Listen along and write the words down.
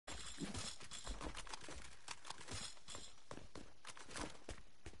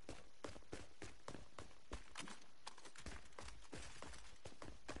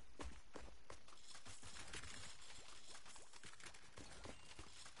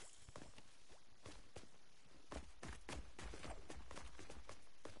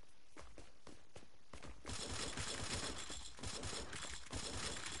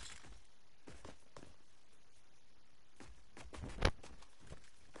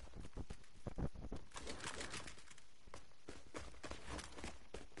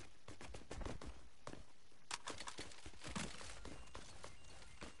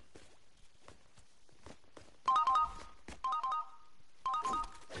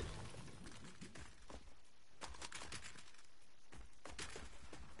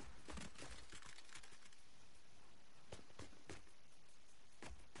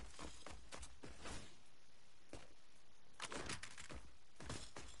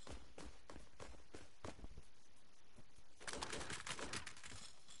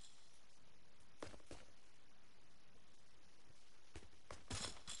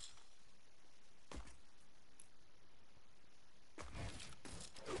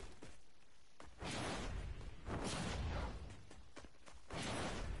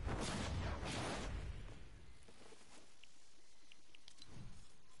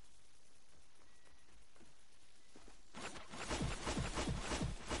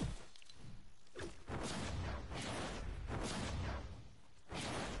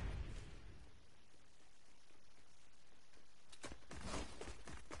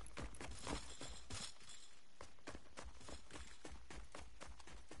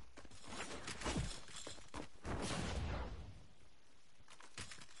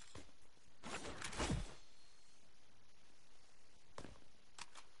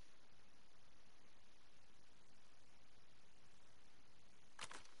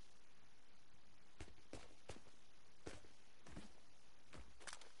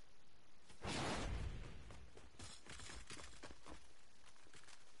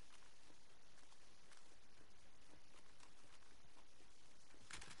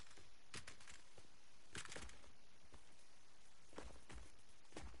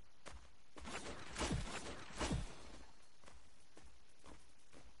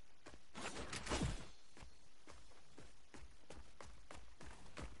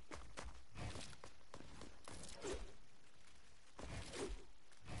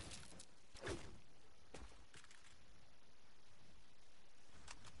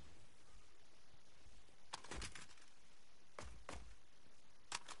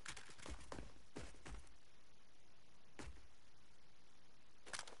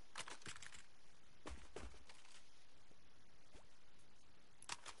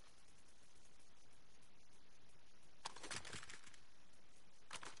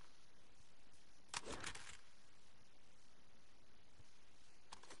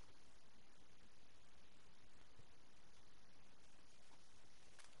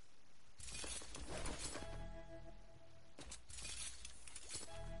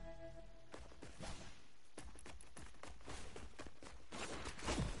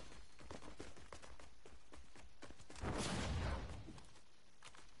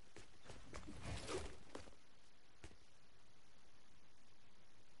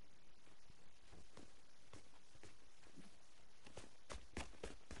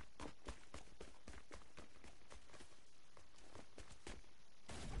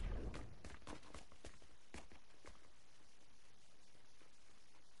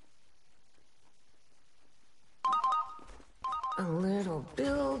A little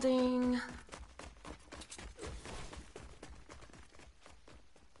building.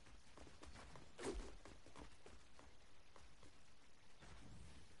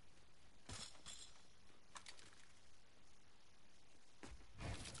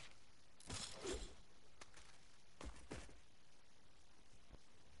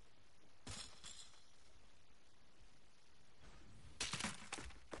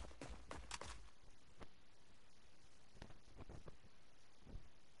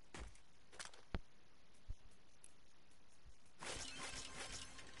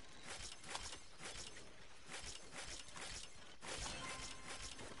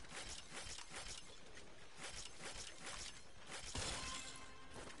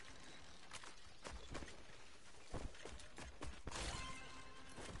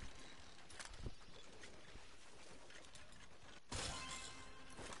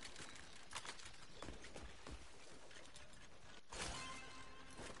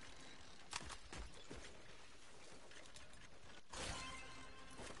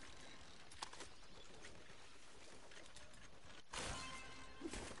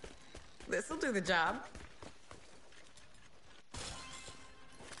 This'll do the job.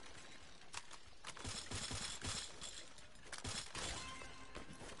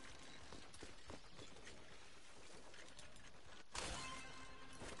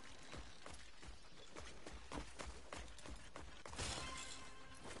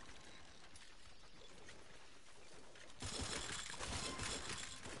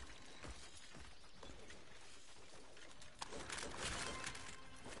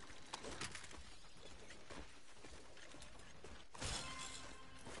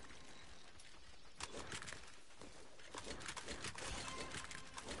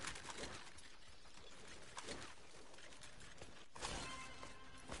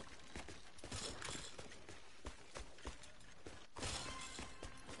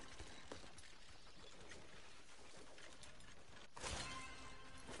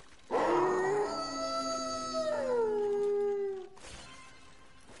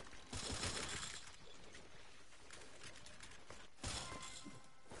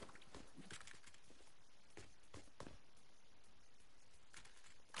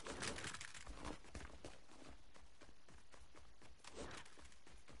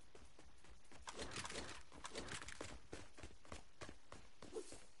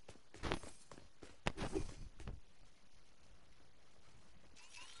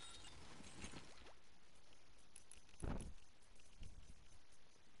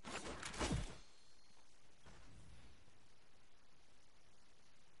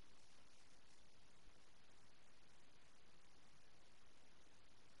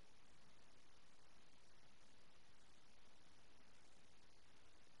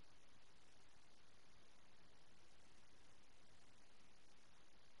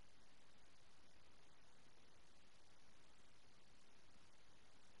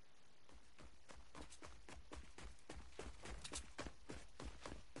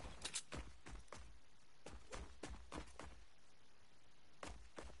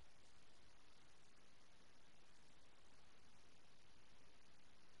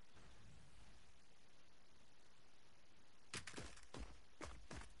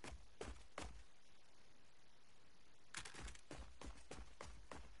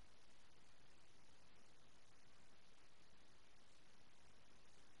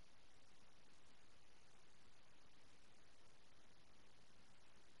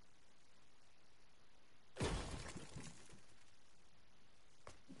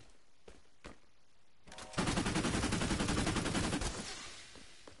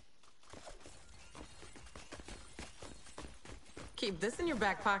 Keep this in your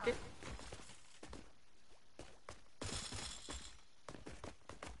back pocket.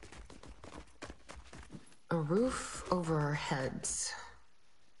 A roof over our heads.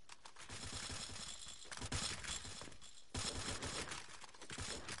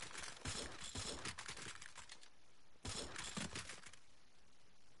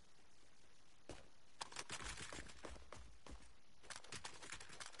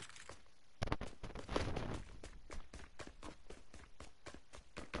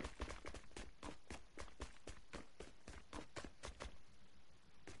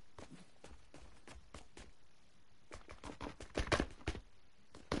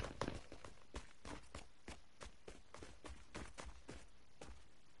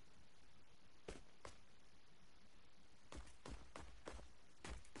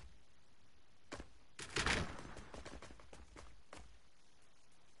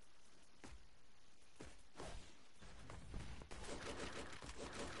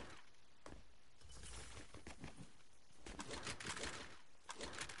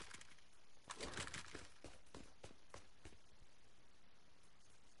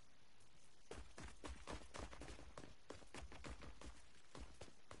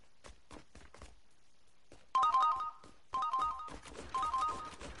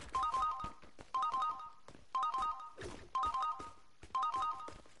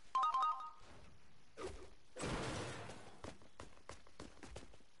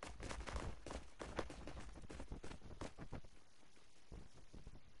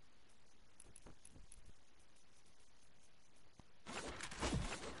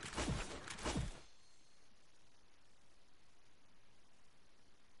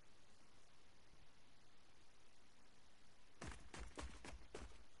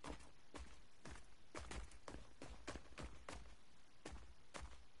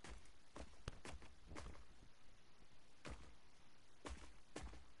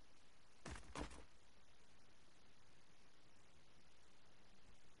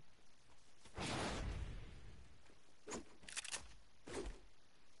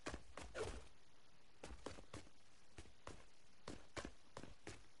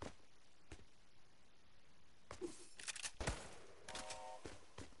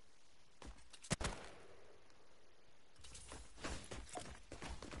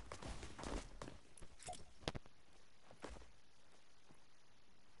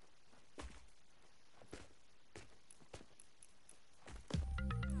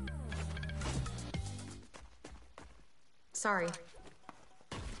 Sorry.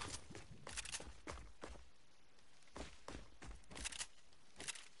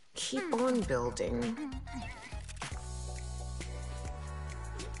 Keep on building.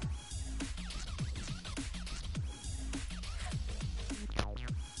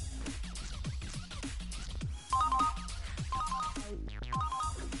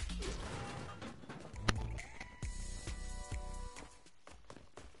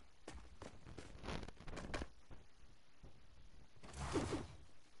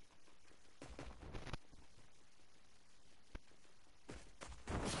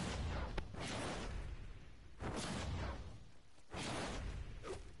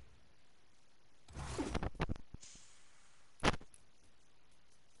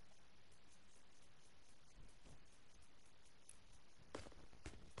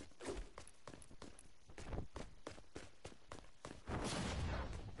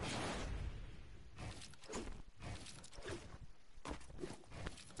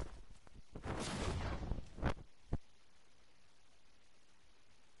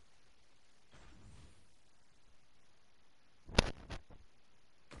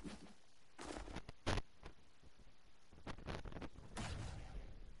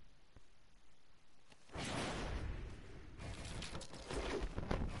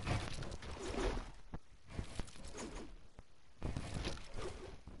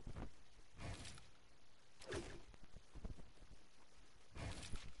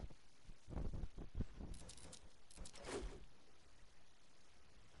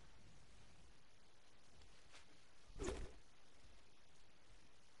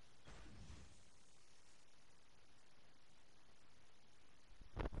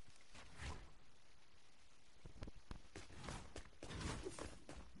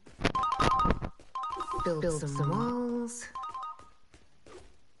 Build some walls.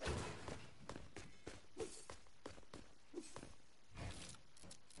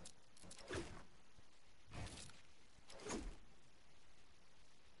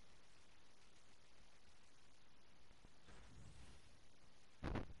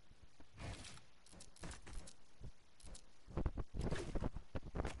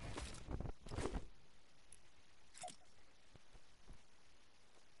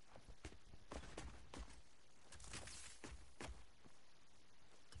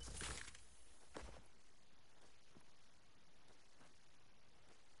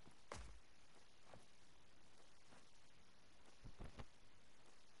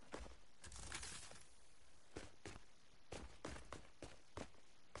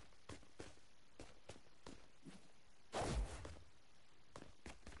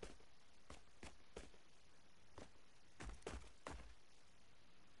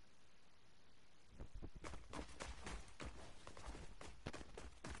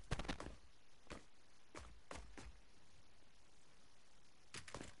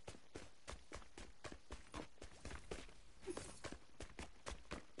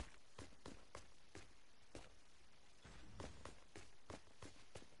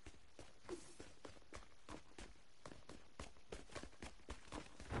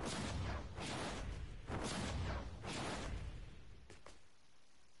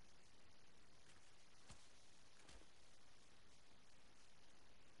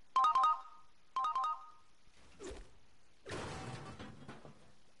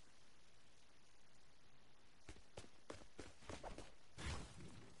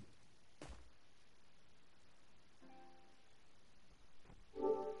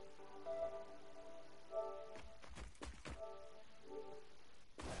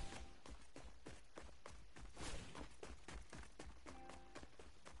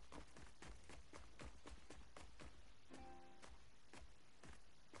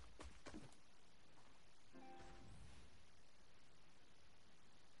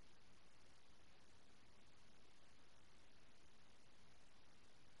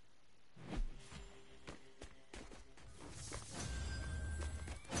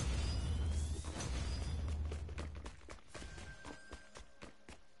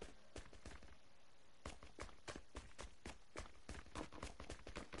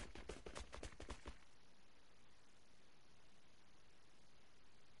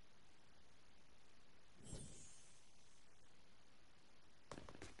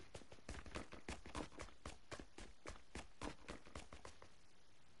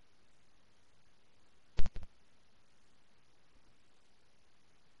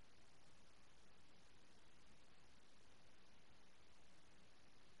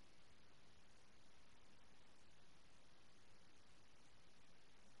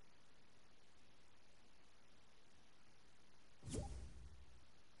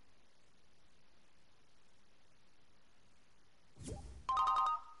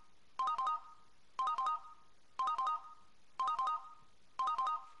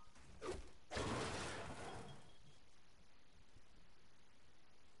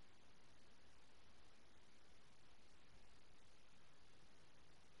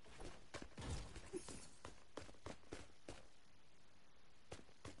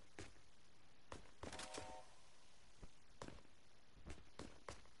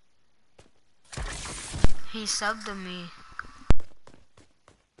 He subbed to me.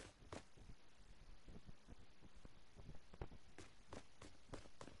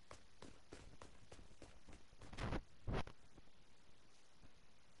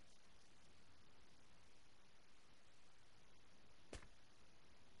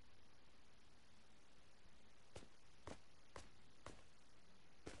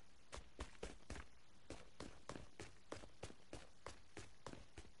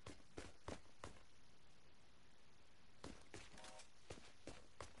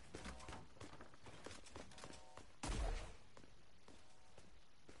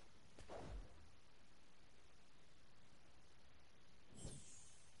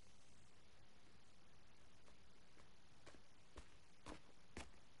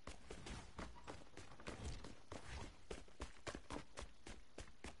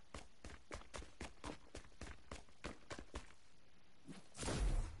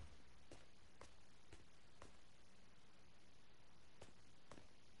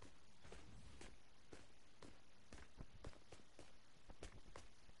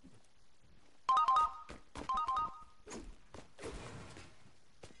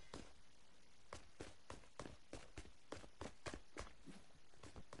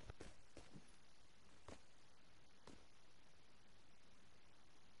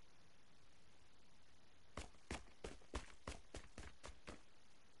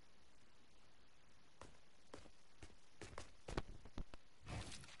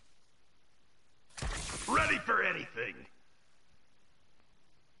 Ready for anything!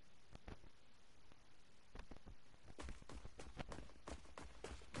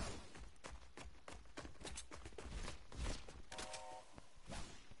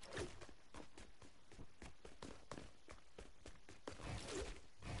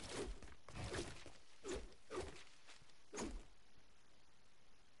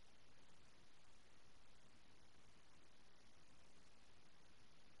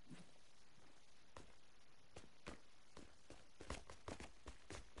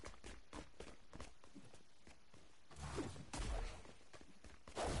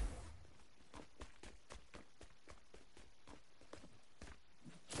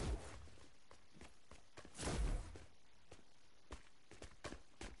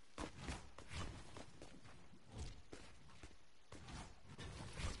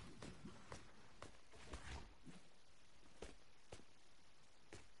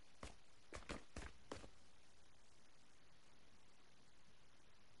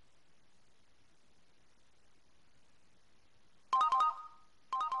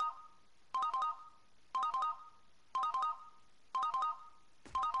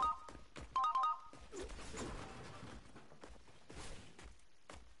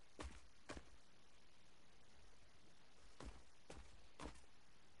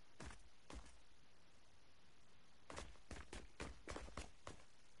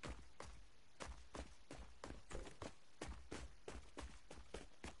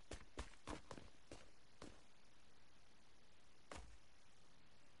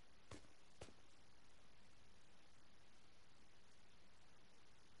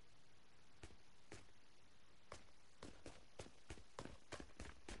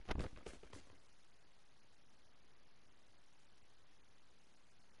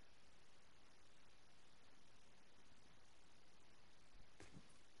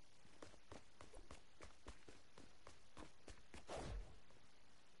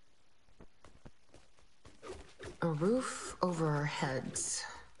 A roof over our heads.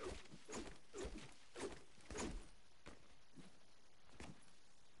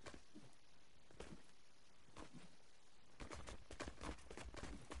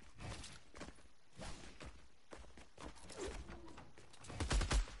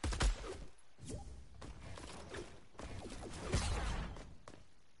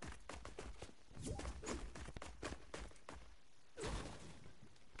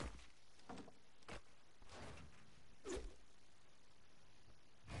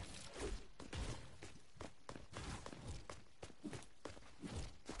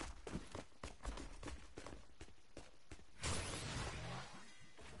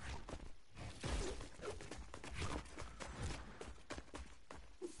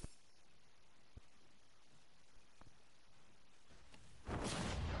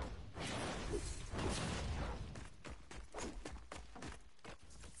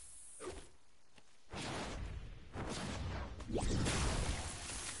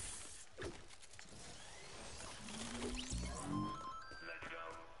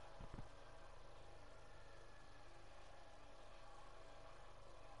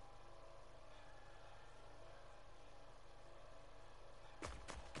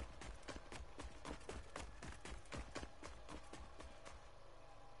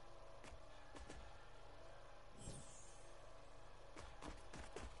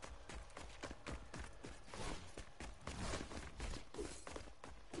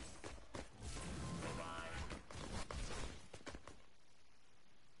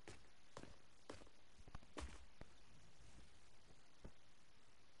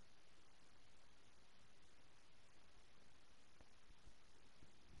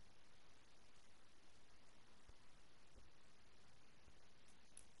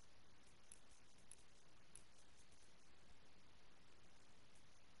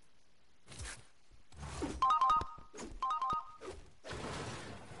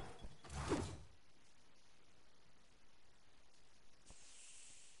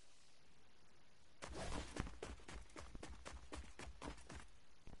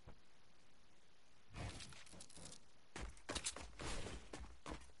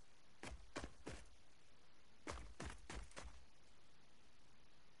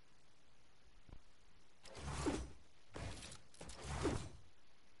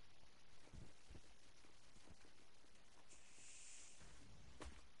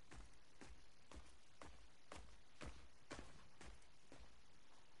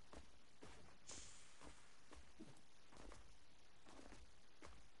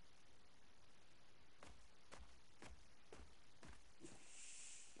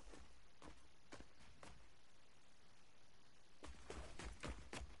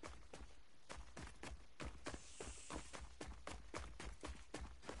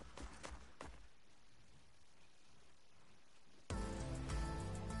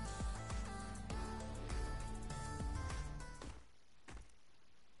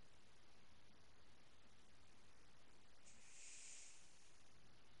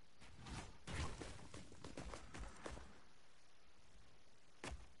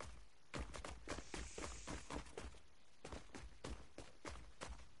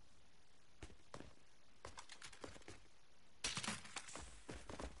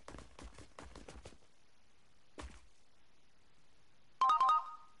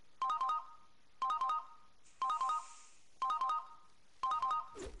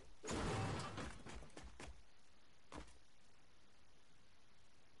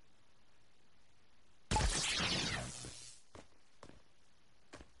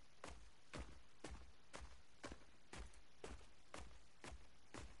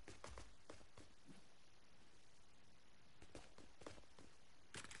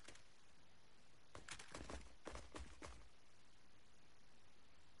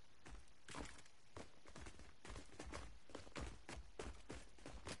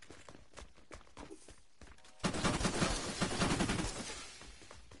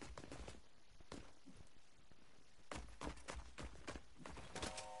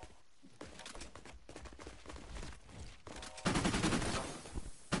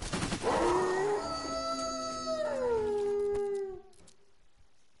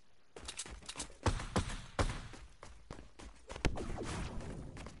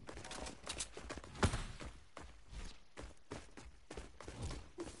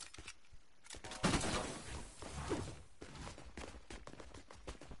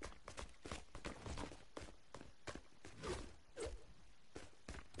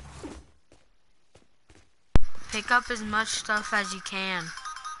 Pick up as much stuff as you can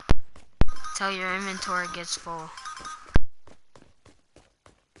till your inventory gets full.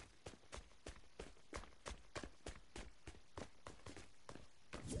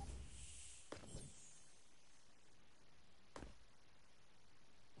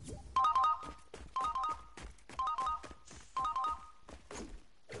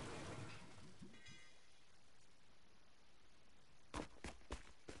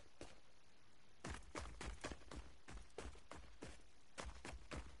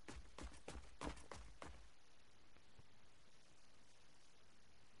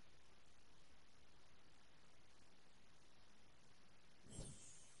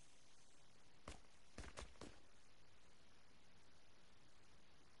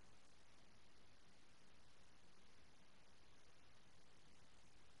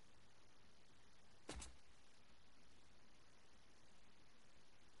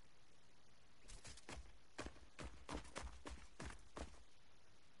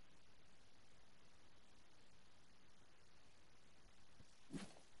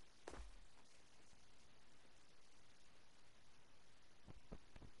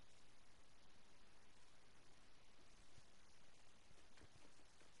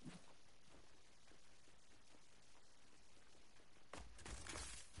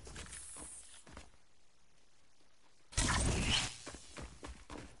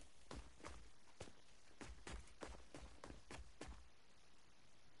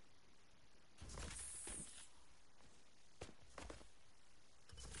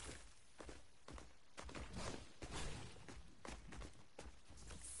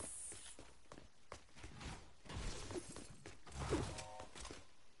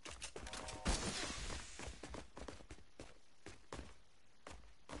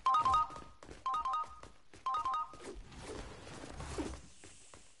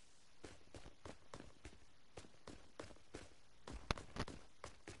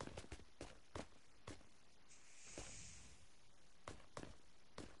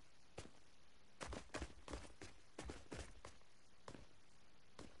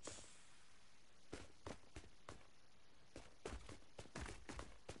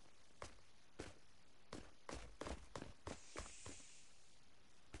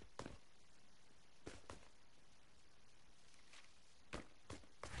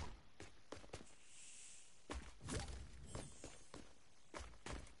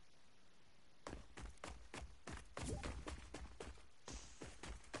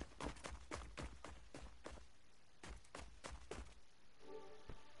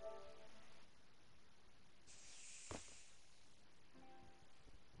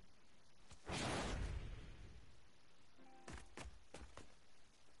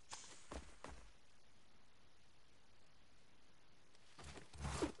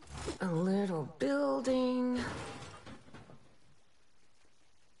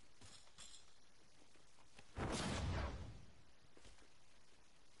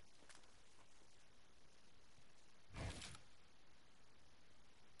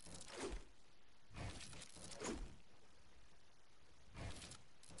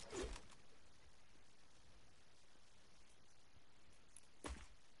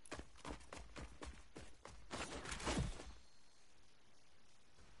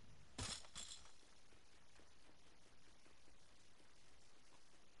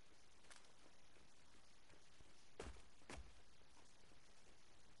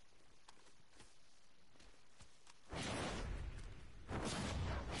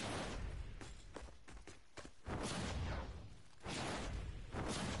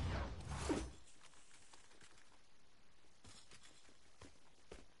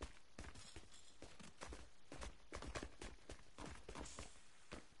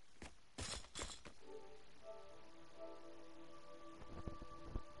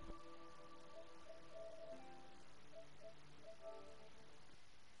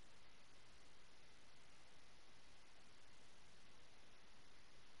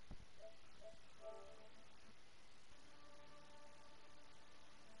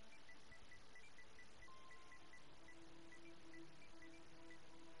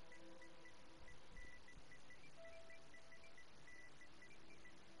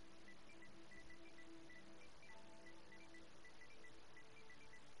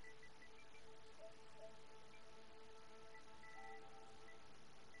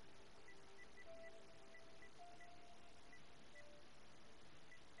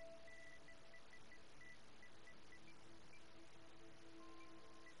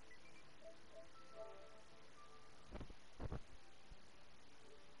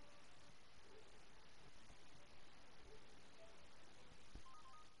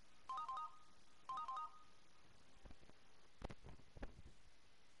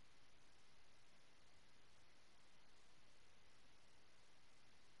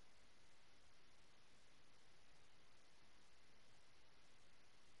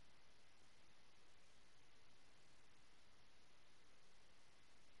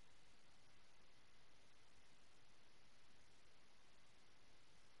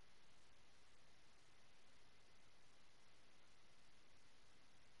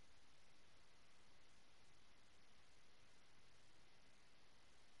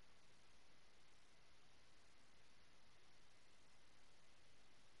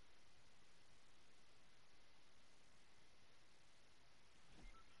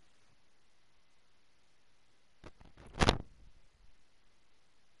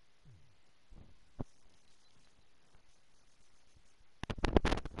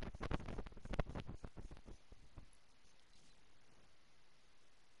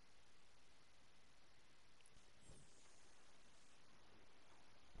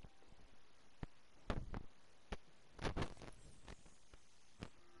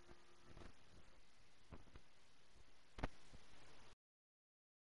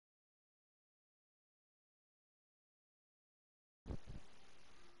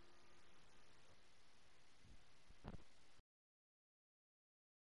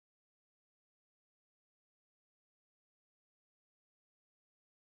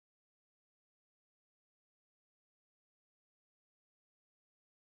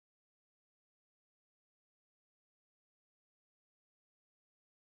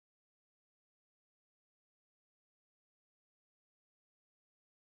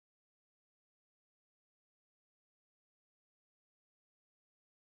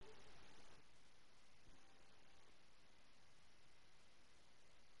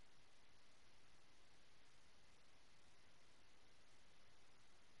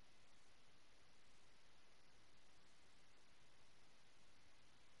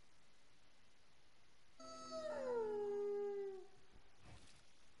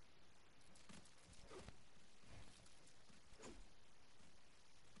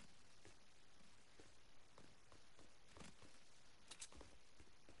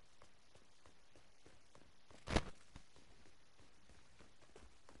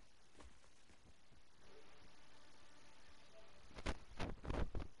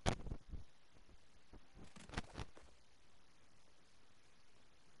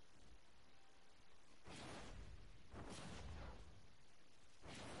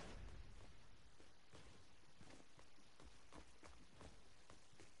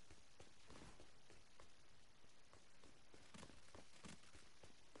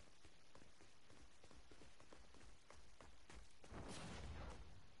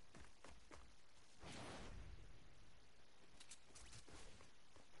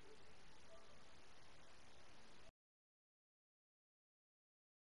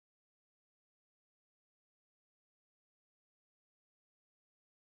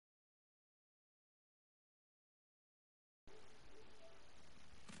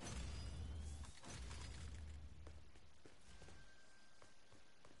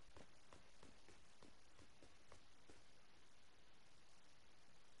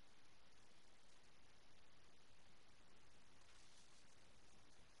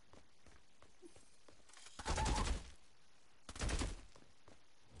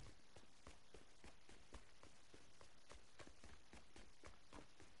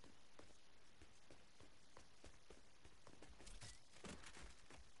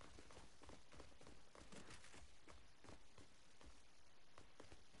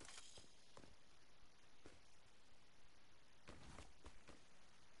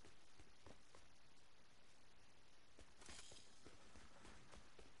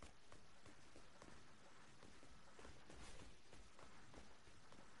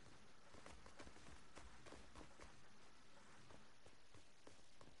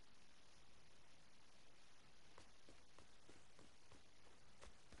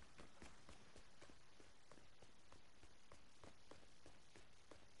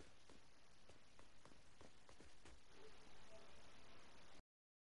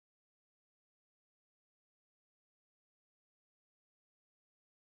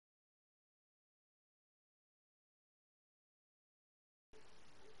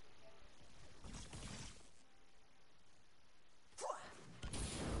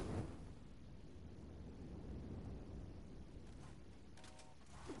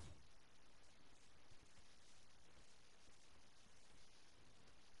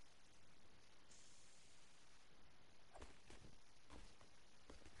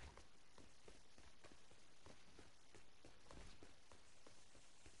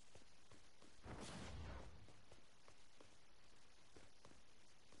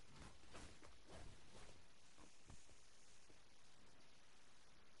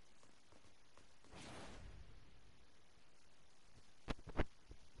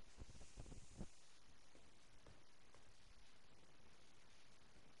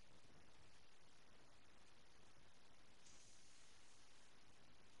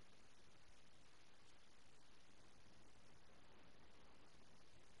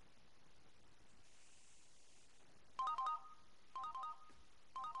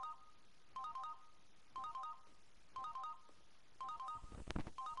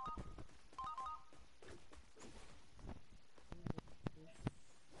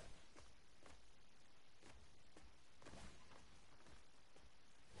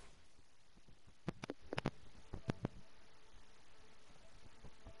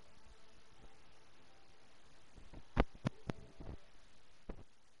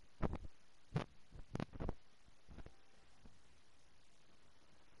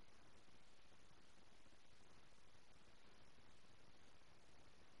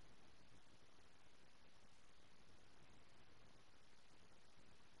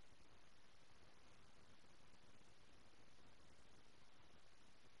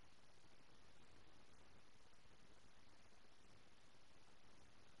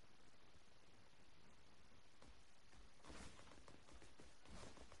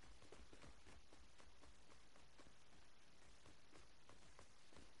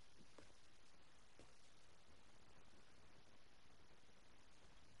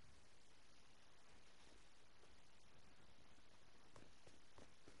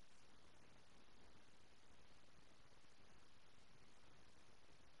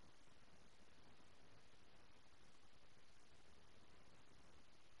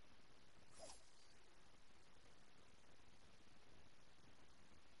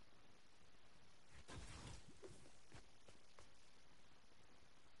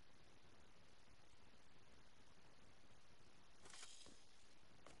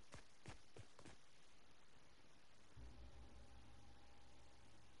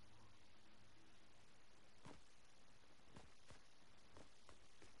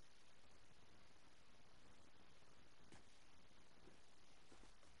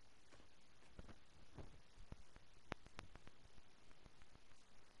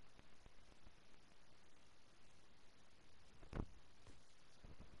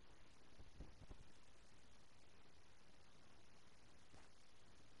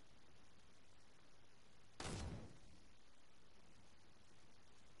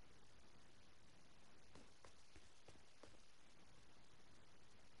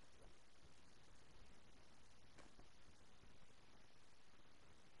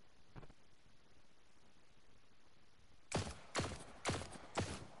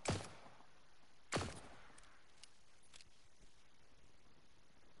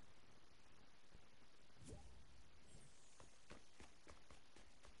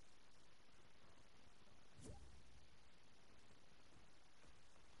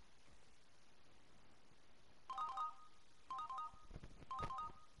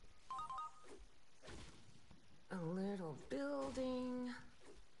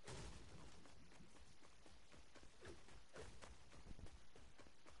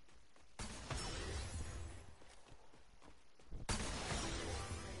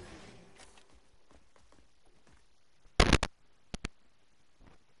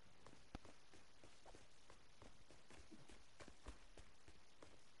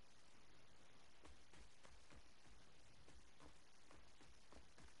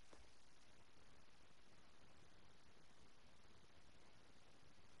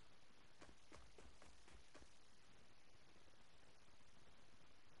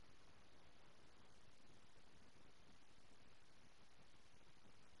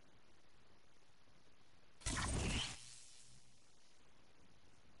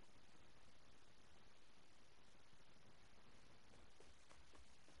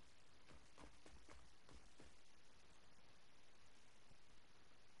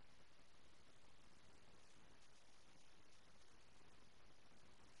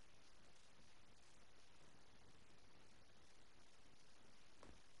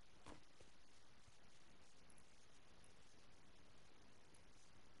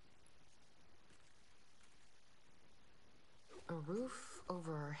 A roof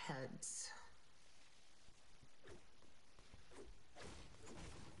over our heads.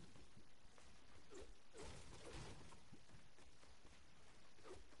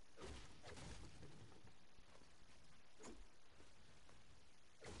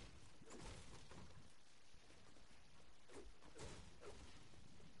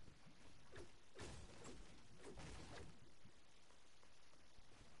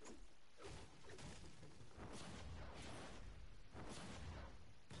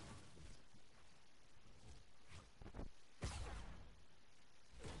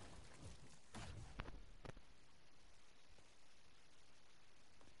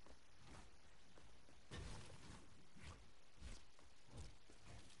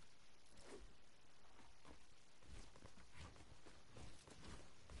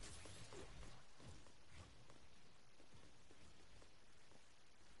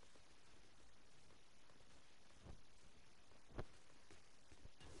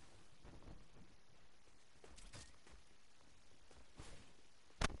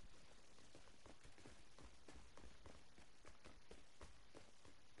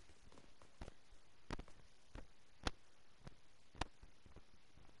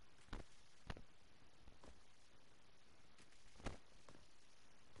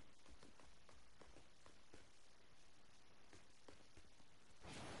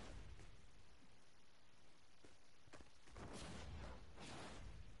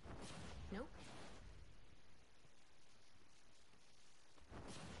 Nope.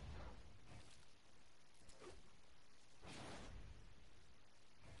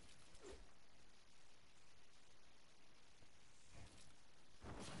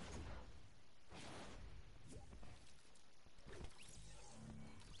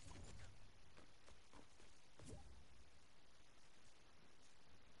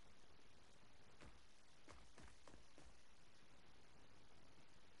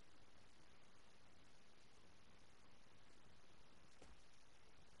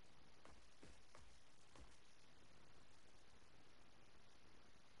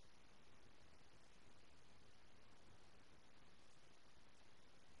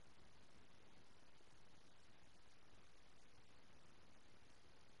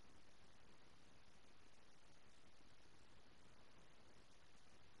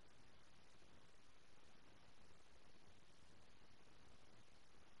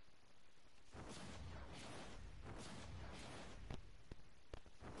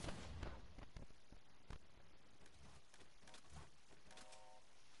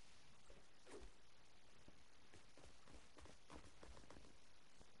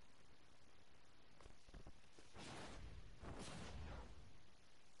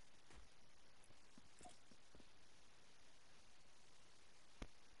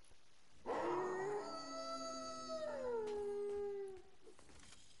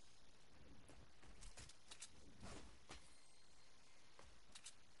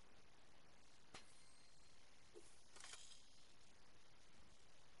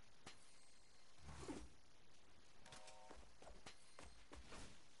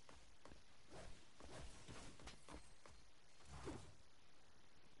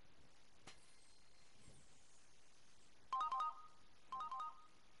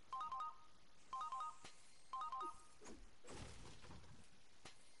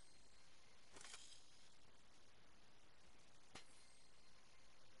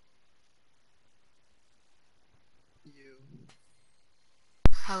 You.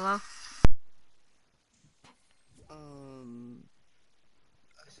 Hello? I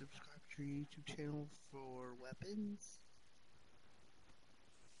subscribe to your YouTube channel for weapons.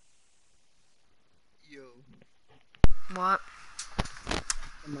 Yo, What?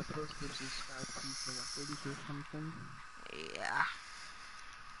 am I supposed to subscribe to you for weapons or something? Yeah.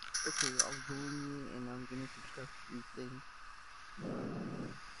 Okay, I'll join you and I'm gonna subscribe to your thing.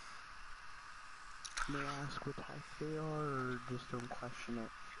 May I ask what type they are, or just don't question it?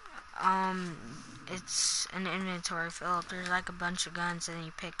 It's an inventory fill up. There's like a bunch of guns and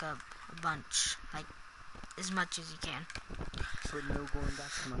you pick up a bunch. Like, as much as you can. But no going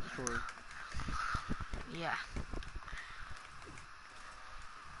back to my store. Yeah.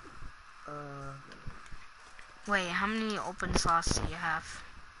 Wait, how many open slots do you have?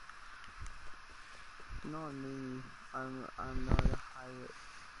 Not me. I'm not a high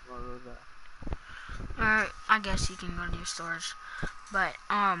or that. Alright, I guess you can go to your stores. But,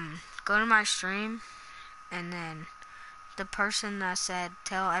 go to my stream, and then the person that said,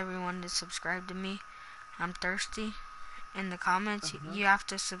 tell everyone to subscribe to me, I'm thirsty, in the comments, you have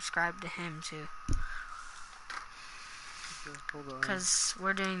to subscribe to him too. Okay, hold on. Because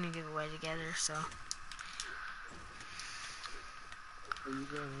we're doing a giveaway together, so. So you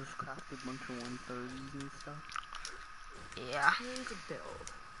guys just crafted a bunch of 130s and stuff? Yeah. Need to build.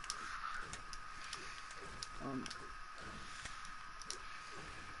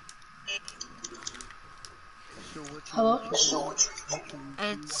 So what you Hello?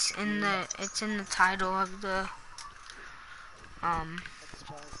 It's in the title of the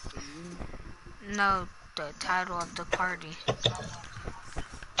Xbox Gaming? no, the title of the party.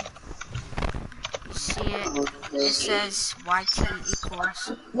 You see it? It says YT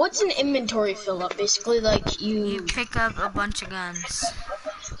equals. What's an inventory fill up? Basically, like You pick up a bunch of guns.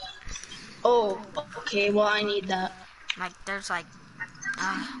 Oh, okay. Well, I need that. Like there's like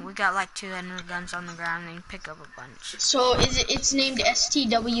we got like 200 guns on the ground and you pick up a bunch. So it's named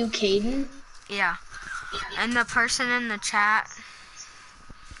STW Caden? Yeah. And the person in the chat,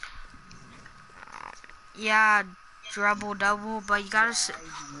 yeah, Drubble Double, but you gotta,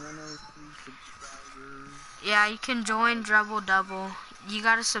 103 subscribers. yeah, you can join Drubble Double. You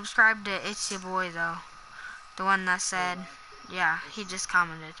gotta subscribe to It's Your Boy though. The one that said, yeah, he just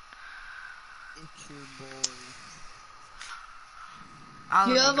commented. It's your boy. All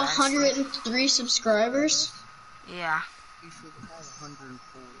You of have guys. 103 subscribers? Yeah. You should have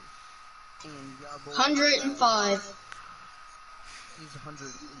 104. And Yabo, 105. he's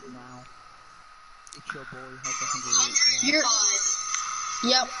 108 now. It's your boy has 108 now.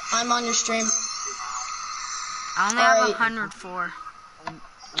 Yep, I'm on your stream. I only have Alright. 104.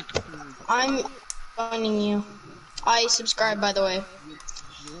 I'm joining you. I subscribed, by the way.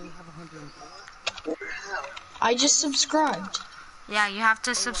 You only have 104? I just subscribed. Yeah, you have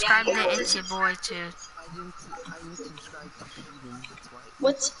to subscribe to It's Your Boy too. I didn't subscribe to Keaton, that's why.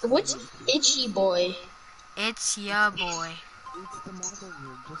 What's Itchy Boy? It's Your Boy. It's the model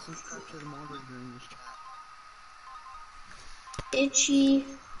here. Just subscribe to the model here in this chat. Itchy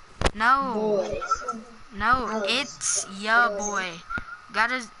No, Boy. no, It's Your Boy.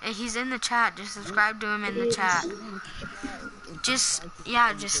 He's in the chat. Just subscribe to him in the chat. Just,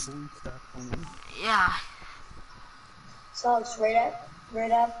 yeah, yeah. Subs right up,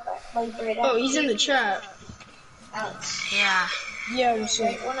 like right up. Oh, he's in the chat. Yeah. Yeah, we'll see.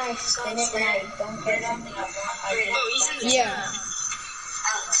 When I spin it and I don't get them, Yeah.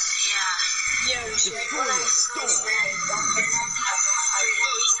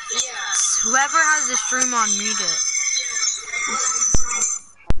 Whoever has the stream on, mute it.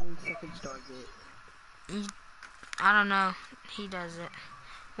 How many seconds do I get? I don't know. He does it.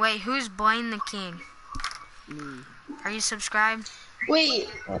 Wait, who's Blaine the King? Me. Are you subscribed? Wait,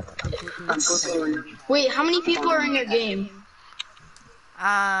 how many people are in your game?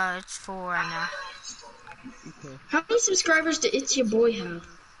 It's 4 right now. Okay. How many subscribers do It's Your Boy have?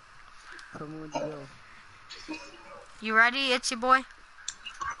 Tell me when to go. You ready? It's Your Boy.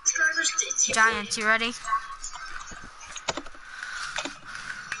 Giants, you ready?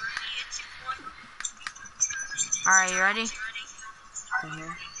 Alright, you ready?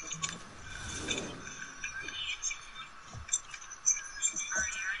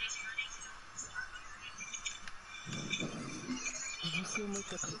 Did you still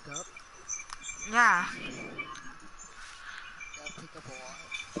make a pickup? Yeah. That pickup a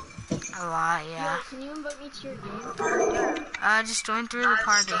lot. A lot, yeah. Can you invite me to your game? Just join through the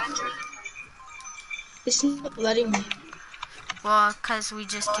party. It's not letting me. Well, cause we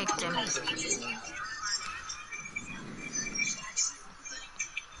just kicked him.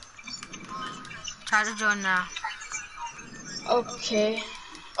 Try to join now. Okay.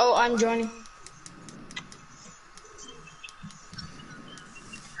 Oh, I'm joining.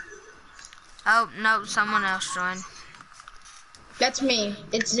 Oh, no, someone else joined. That's me.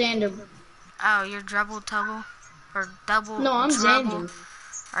 It's Xander. Oh, you're Drubble Double? Or Double No, I'm Drubble?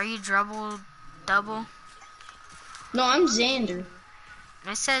 Xander. Are you Drubble Double? No, I'm Xander.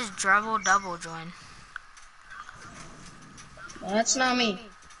 It says Drubble Double join. That's not me.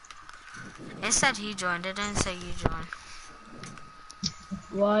 It said he joined, it didn't say you joined.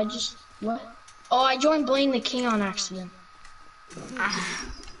 Well, what? Oh, I joined Blaine the King on accident.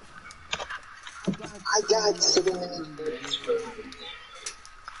 I died 7 minutes.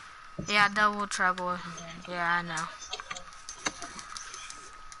 Yeah, double trouble. Yeah, I know.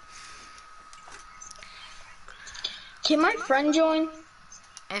 Can my friend join?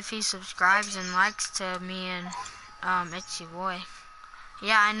 If he subscribes and likes to me and It's Your Boy.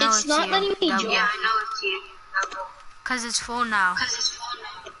 Yeah, I know It's not you. letting me Double. join. Yeah, I know it's you. Cause it's full now.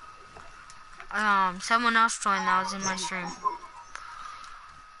 Someone else joined that was in my stream.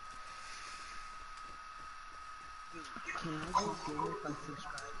 Can I just go if I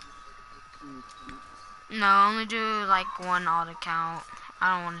subscribe to the No, I only do like one alt account. I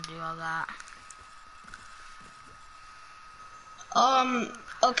don't want to do all that.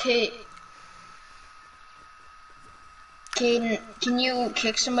 Okay. Can you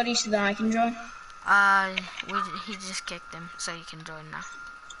kick somebody so that I can join? He just kicked him, so you can join now.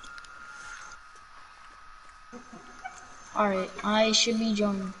 Alright, I should be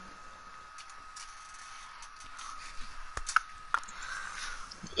joining.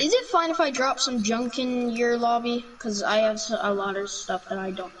 Is it fine if I drop some junk in your lobby? Because I have a lot of stuff that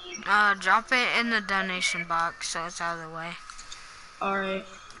I don't need. Drop it in the donation box so it's out of the way. Alright.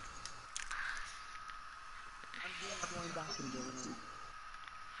 I'm going back and joining.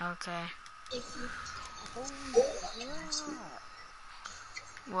 Okay. Oh, yeah.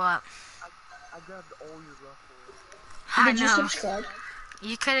 What? I grabbed all your ruffles. I Did you know. subscribe?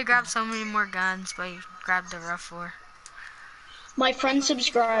 You could have grabbed so many more guns, but you grabbed the rough war. My friend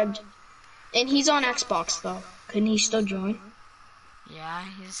subscribed. And he's on Xbox though. Can he still join? Yeah,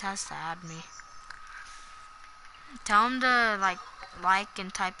 he just has to add me. Tell him to like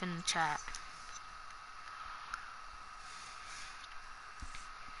and type in the chat.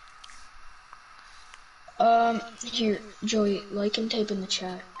 Here, Joey, like and type in the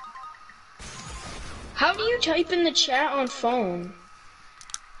chat. How do you type in the chat on phone?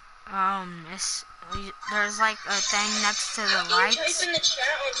 There's like a thing next to the likes, the chat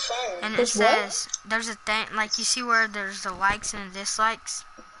on phone? and it There's says there's a thing like you see where there's the likes and the dislikes,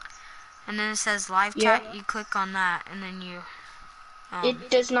 and then it says live chat. You click on that, and then you. It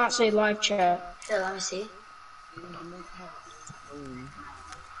does not say live chat. Here, let me see.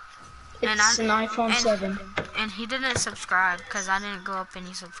 It's an iPhone 7. And he didn't subscribe because I didn't go up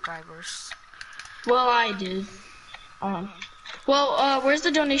any subscribers. Well, I did. Where's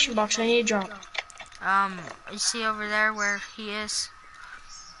the donation box? I need to drop. You see over there where he is?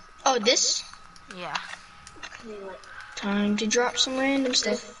 Oh, this? Yeah. Time to drop some random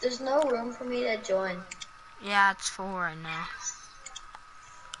stuff. There's no room for me to join. Yeah, it's full right now.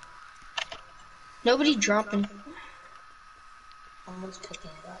 Nobody dropping. Someone's picking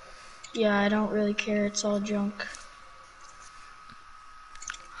it up. Yeah, I don't really care. It's all junk.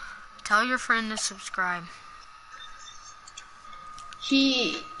 Tell your friend to subscribe.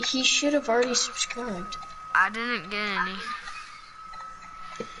 He should have already subscribed. I didn't get any.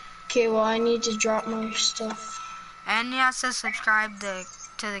 Okay, well, I need to drop my stuff. And you have to subscribe to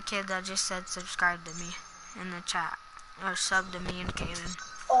the kid that just said subscribe to me in the chat. Or sub to me and Kaden.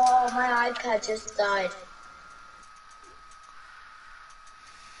 Oh, my iPad just died.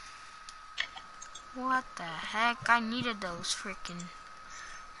 What the heck? I needed those freaking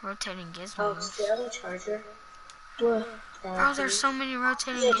rotating Oh, gizmos. the other charger. What? Bro, there's so many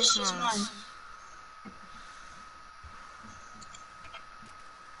rotating Yeah, just use gizmos. mine.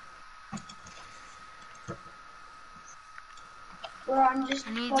 Bro, I'm just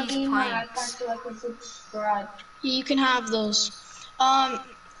I need plugging these in my planks. iPad so I can subscribe. You can have those.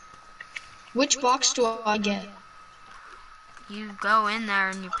 Which box do I get? You go in there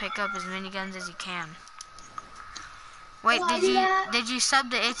and you pick up as many guns as you can. Wait, did you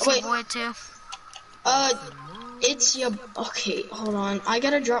sub to It's Your Wait. Boy too? It's your... Okay, hold on. I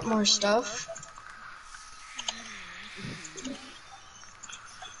gotta drop more stuff.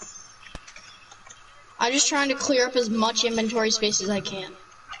 I'm just trying to clear up as much inventory space as I can.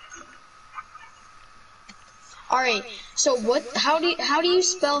 Alright, so what, how do you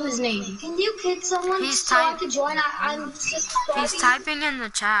spell his name? Can you kick someone He's so I type- can join? I'm subscribing. He's typing in the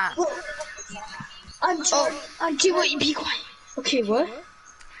chat. I'm joining. I'm Okay, wait, be quiet. Okay, what?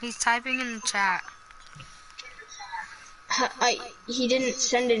 He's typing in the chat. He didn't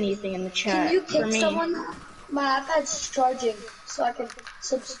send anything in the chat Can you for kick me. someone? My iPad's charging so I can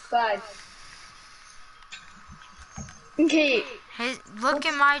subscribe. Okay, Look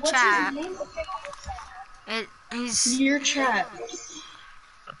at my What's chat. his name? He's your chat.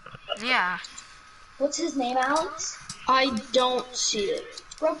 yeah. What's his name, Alex? I don't see it.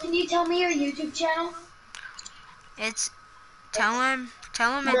 Bro, can you tell me your YouTube channel? It's tell him Bro,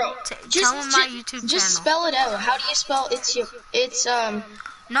 my YouTube just channel. spell it out. How do you spell it's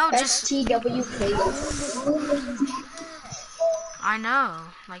No, just STWK. I know.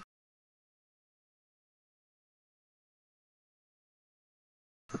 Like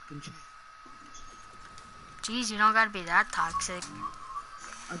jeez, you don't gotta be that toxic.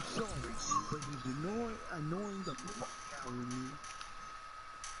 I'm sorry, but he's annoying the fuck out of me.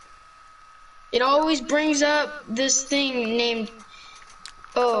 it always brings up this thing named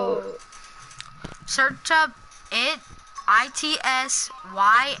Search up ITSYABOI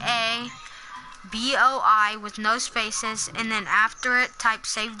with no spaces, and then after it type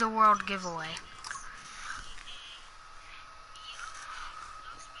Save the World giveaway.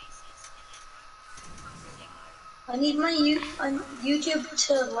 I need my YouTube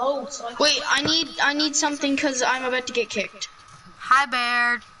to load so I can... Wait, I need something because I'm about to get kicked. Hi,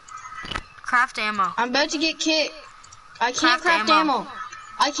 Baird. Craft ammo. I'm about to get kicked. I can't craft ammo.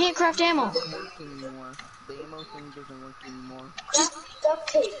 I can't craft ammo. It doesn't work anymore. The ammo thing doesn't work anymore. Just duct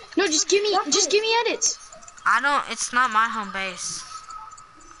tape. No, just give me edits. It's not my home base.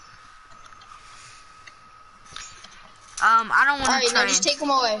 I don't want to Alright, trade. now just take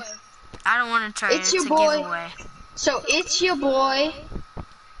them away. I don't want to trade. It's your a boy. giveaway. So it's your boy.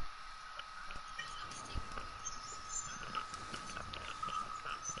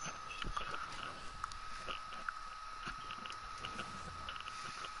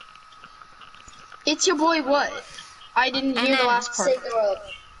 It's your boy what? I didn't hear the last part. Save the world.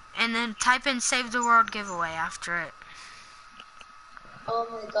 And then type in Save the World giveaway after it. Oh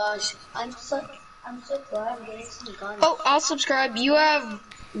my gosh. I'm so glad I'm getting some guns. Oh, I'll subscribe. You have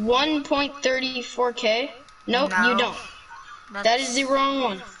 1.34k. Nope, No. you don't. That is the wrong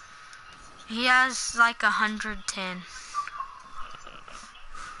one. He has like 110.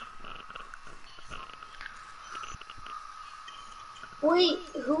 Wait,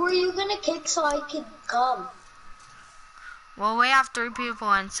 who are you gonna kick so I can come? Well, we have 3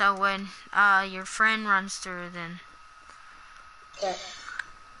 people, and so when your friend runs through, then Okay.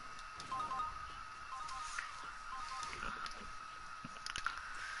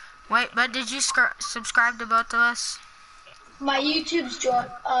 wait. But did you subscribe to both of us? My YouTube's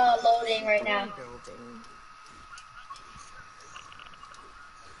loading right now. Building.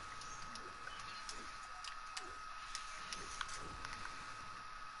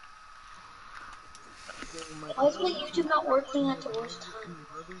 Why is my YouTube not working at the worst time? My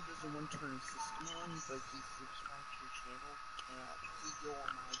brother doesn't want to turn his system on, but he subscribed to your channel. Can't actually go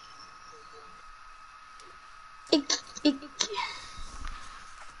on my channel. I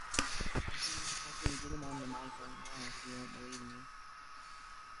can get him on the mic right now if you don't believe me.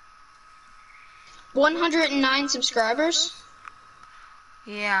 109 subscribers.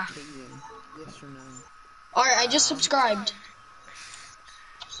 Yeah. Hayden, yes or no? Alright, I just subscribed.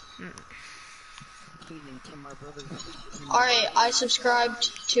 Hayden, can my brother... Alright, I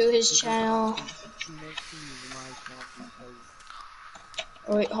subscribed to his channel. He knows to use my account because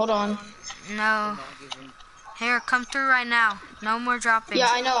Oh, wait, hold on. No. I'll give him... Here, come through right now. No more dropping. Yeah,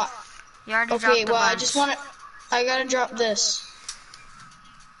 I know. You already dropped Okay, the well, I bunch. just want to... I gotta drop this.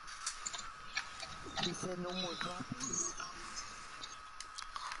 He said no more dropping.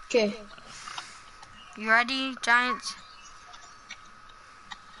 Okay. You ready, Giants?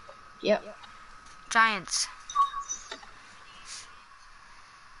 Yep. Giants.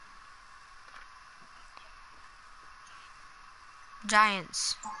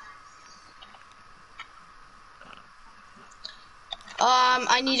 Giants.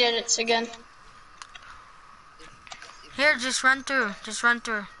 I need edits again. Here, just run through. Just run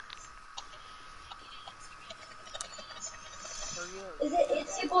through. Is it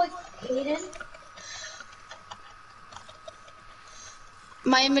Itsy Boy Hayden?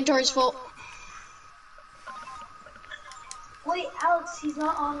 My inventory's full. Wait, Alex, he's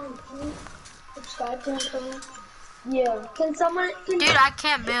not on. Can you subscribe to him for me? Yeah. Can someone... Dude, I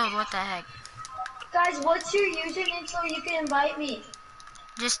can't build. What the heck? Guys, what's your username so you can invite me?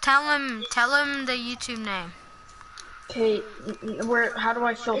 Just tell him the YouTube name. Okay, where? How do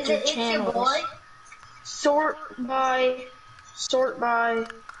I Is filter it Itsy channels? Boy? Sort by.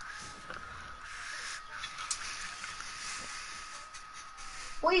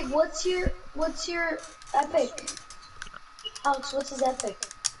 Wait, what's your epic? Alex, what's his epic?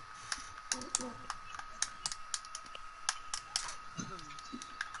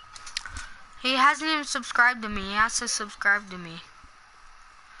 He hasn't even subscribed to me. He has to subscribe to me.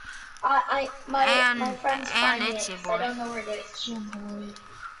 My friend's and finding Itsy it, 'cause Boy. I don't know where it is.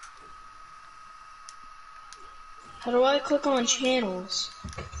 How do I click on channels?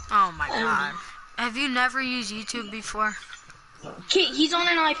 Oh my god. Have you never used YouTube before? Okay, he's on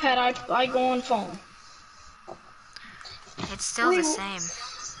an iPad. I go on phone. It's still the same.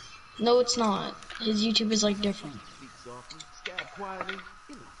 No, it's not. His YouTube is like different.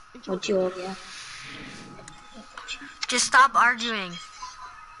 What you? Yeah. Just stop arguing.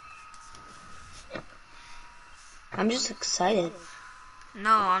 I'm just excited.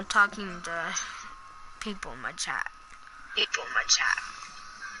 No, I'm talking to people in my chat.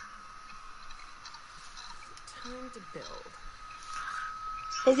 Time to build.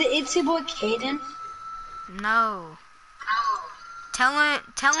 Is it Itsy Boy Hayden? No. Tell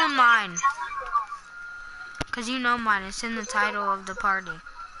him mine. Cause you know mine. It's in the title of the party.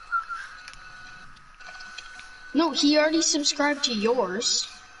 No, he already subscribed to yours.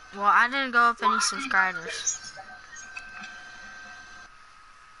 Well, I didn't go up any subscribers.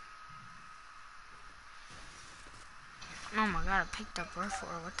 Oh my god, I picked up Roof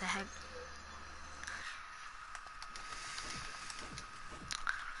War. What the heck?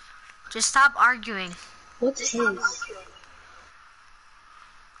 Just stop arguing. What's his?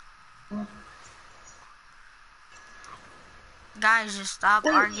 Guys, just stop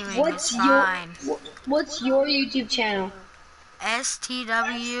Wait, arguing. It's fine. what's your YouTube channel?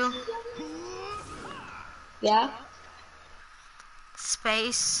 STW Yeah?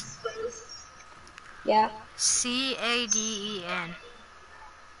 space Yeah? CADEN.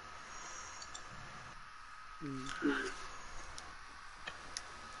 I'm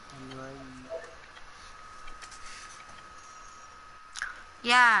ready.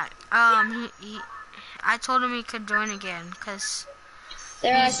 Yeah, I told him he could join again, cause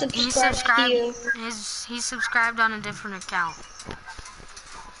There, I he subscribed to you. He subscribed on a different account.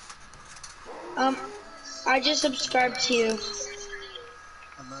 I just subscribed to you.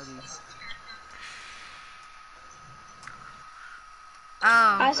 I'm ready.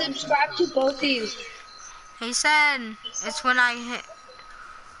 Oh, I subscribed to both of you. he said it's when I hit.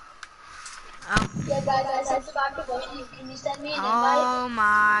 Oh, Yeah, guys, I subscribed to both of you. Can you send me an invite? oh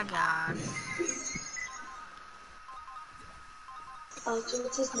my god. Oh, so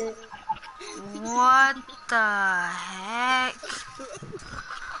what's his name? What the heck?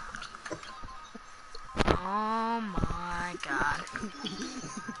 Oh my god.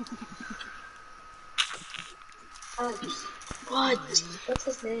 What? What's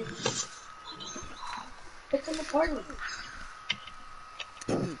his name? What's in the party?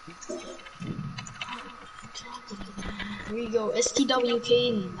 Here you go, STW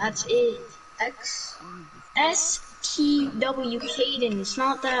Caden. That's it. STW Caden. It's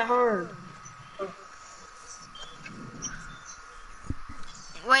not that hard.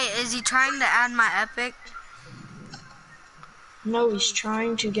 Wait, is he trying to add my epic? No, he's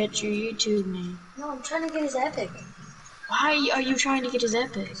trying to get your YouTube name. No, I'm trying to get his epic. Why are you trying to get his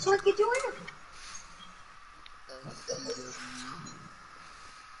epic? So I can join him.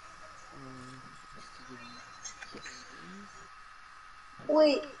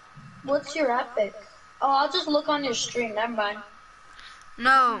 Wait, what's your epic? Oh, I'll just look on your stream. Never mind.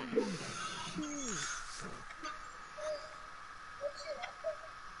 No.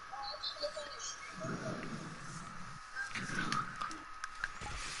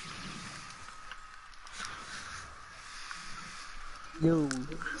 Yo,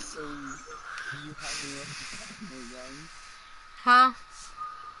 so do you have any again? Huh?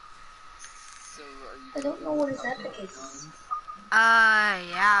 So are you I don't know what his epic is.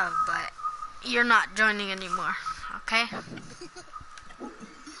 Yeah, but you're not joining anymore, okay? why?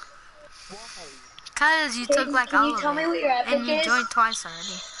 Cause you took like Can all you of tell me it, what your epic and you is? joined twice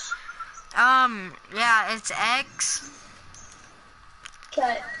already. Yeah, it's X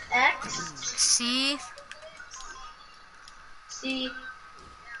Okay, X, C C,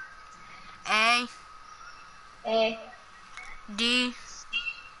 A A, D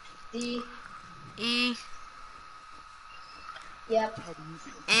D, E yep,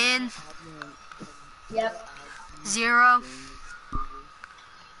 N yep, 0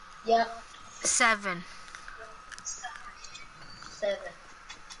 yep, 7. 7.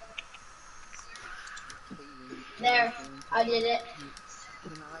 There, I did it.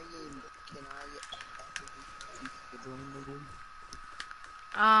 Can I join the room?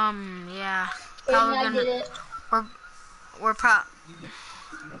 Yeah, Aiden, probably I did gonna. it. We're pro. You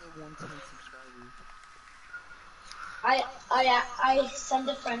have 110 subscribers. I sent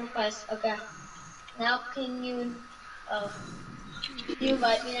a friend request. Okay. Now can you, you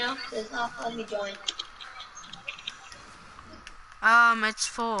invite me now? It's not letting me join. It's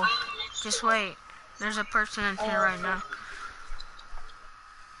full. Just wait. There's a person in here right now.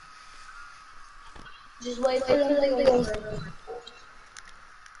 Just wait for them to go through.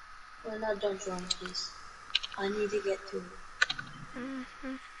 Well, no, don't join, please. I need to get to it.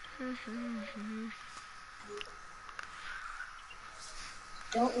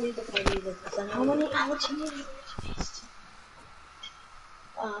 Don't leave the party either, because I know how many Alex you need.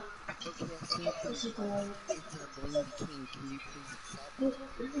 Okay, I think it's Blame the King. Can you please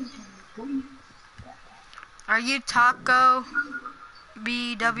accept? Are you Taco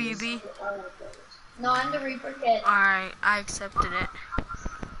BWB? No, I'm the Reaper Kid. Alright, I accepted it.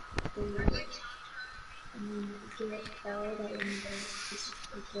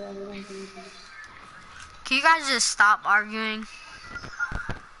 Can you guys just stop arguing?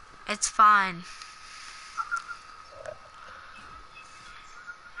 It's fine.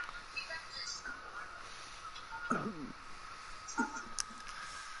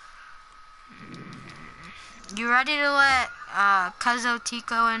 You ready to let Cuzzo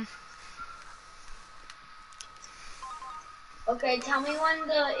Tico in? Okay, tell me when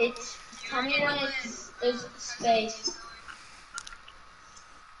there's space.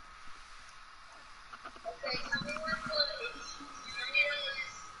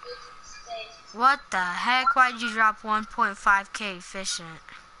 What the heck? Why'd you drop 1.5k efficient?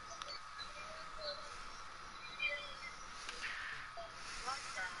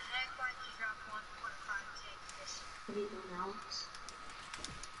 What are you doing, Alex?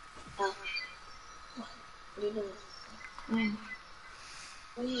 Oh. What are you doing?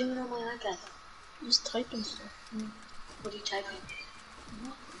 What are you doing on my iPad? I'm just typing stuff. What are you typing?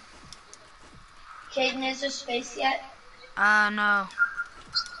 Caden, is there space yet? No.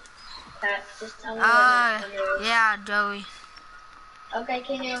 Just tell me when there is. Yeah, Joey. Okay,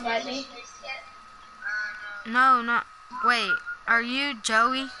 can you invite me? No, not. Wait, are you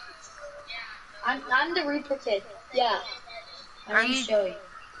Joey? I'm the Reaper kid. Yeah. My name's Joey.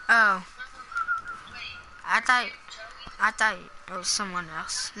 Oh. I thought it was someone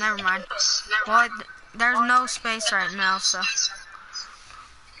else. Never mind. Well, there's no space right now, so.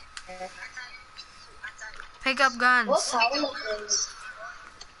 Pick up What guns. power is?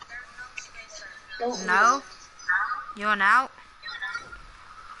 No? You want out?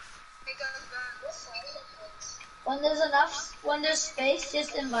 When there's space,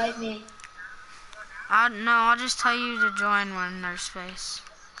 just invite me. No, I'll just tell you to join when there's space.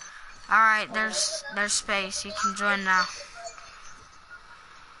 Alright, there's space. You can join now.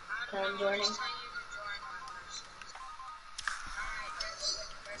 Okay, I'm joining.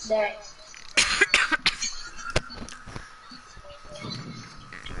 There.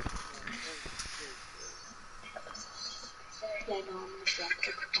 Yeah, no, I'm gonna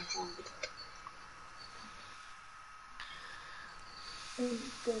pick up my phone.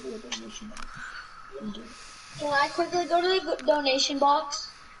 Go to the donation box. Can I quickly go to the donation box?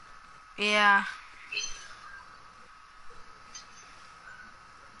 Yeah.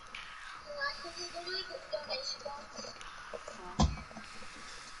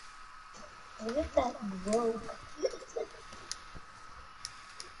 Look at that broke.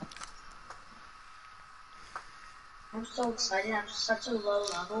 I'm so excited. I'm such a low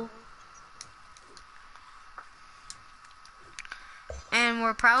level. And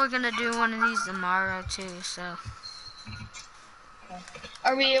we're probably gonna do one of these tomorrow too, so.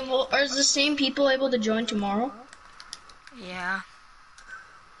 Are we able? Are the same people able to join tomorrow? Yeah.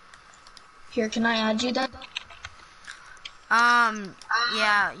 Here, can I add you then?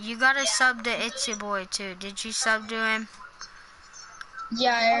 Yeah, you gotta sub to It's Your Boy too. Did you sub to him?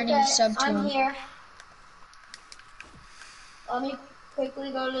 Yeah, I already subbed to I'm him. here. Let me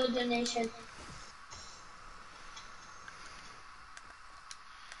quickly go to the donation.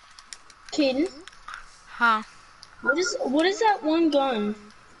 Caden, Huh? what is that one gun?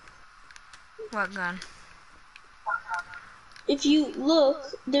 What gun? If you look,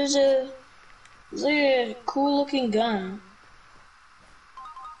 there's like a cool looking gun.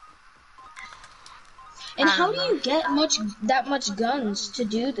 And I how don't do know. you get that much guns to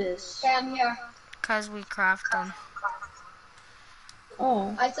do this? Okay, I'm here. Cause we craft them.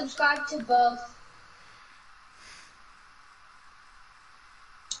 Oh, I subscribe to both.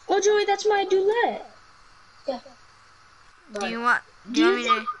 oh, Joey, that's my duet. Yeah. Do you want me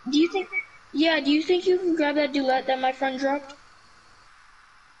to? Do you think? Yeah, do you think you can grab that duet that my friend dropped?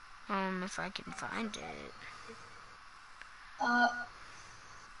 If I can find it.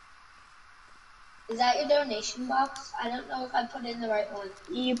 Is that your donation box? I don't know if I put in the right one.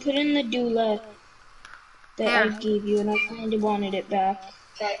 You put in the duet that I Here. gave you, and I kind of wanted it back.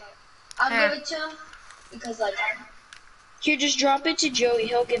 Okay. I'll Here. give it to him because like. Here, just drop it to Joey.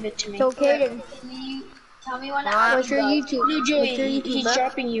 He'll give it to me. So, Caden, Can you tell me when What? I what's your YouTube? No, Joey, What's your he's YouTube?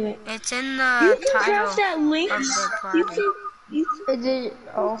 dropping you it. It's in You the can title craft that links. of You the can, you Is it?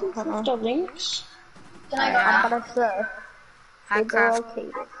 Oh, can craft the links. Can I go Yeah. now? I'm gonna say I it's craft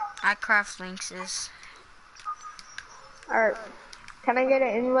located. links. Alright, can I get an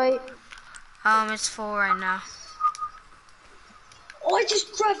invite? It's full right now. Oh, I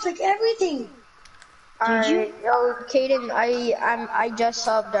just grabbed like everything. Alright, yo, Caden, I just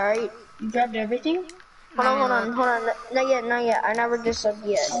subbed. Alright, You grabbed everything? hold on. Not yet. I never just subbed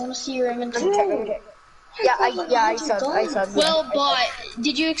yet. I want to see your Let me inventory. check. Let me check. Yeah, I subbed. Well, but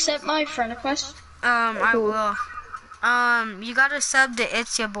did you accept my friend request? I will. You gotta sub to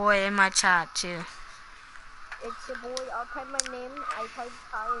It's Your Boy in my chat too. It's your boy. I'll type my name. I typed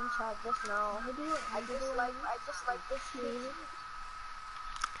hi in chat just now. I just like this scene.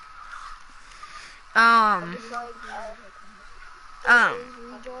 It's like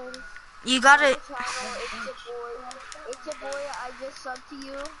rejoin. You gotta. Channel. It's your boy. I just subbed to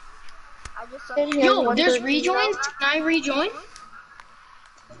you. I just sent Yo, one there's to rejoins. Can I rejoin?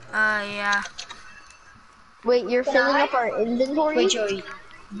 Yeah. Wait, you're filling up our inventory? Wait, Joey.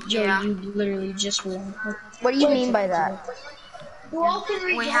 Joey, Yeah. you literally just won. What do you mean by that? You all can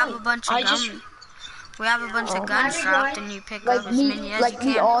rejoin. We have a bunch of I just- guns. We have a bunch of guns dropped, and you pick Like up as we, many as like you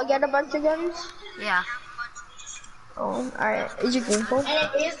we can. all get a bunch of guns? Yeah. Oh, alright. Is your game full? And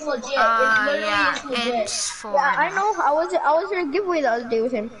it is legit. It literally Yeah. is legit. It's full Yeah, right I now. know. I was in a giveaway the other day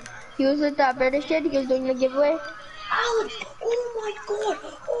with him. He was with that British kid. He was doing the giveaway. Alex, oh my god.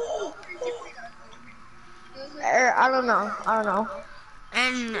 Oh. I don't know.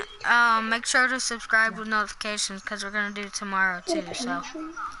 And make sure to subscribe with notifications because we're gonna do it tomorrow too. So.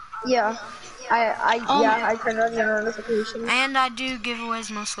 Yeah. I turned on your notifications. And I do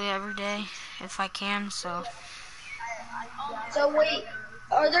giveaways mostly every day if I can. So. So wait,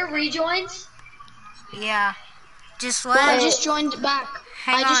 are there rejoins? Yeah. Just Well, I let. just joined back.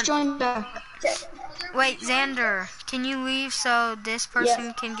 Hang I just on. joined back. Wait, Xander, can you leave so this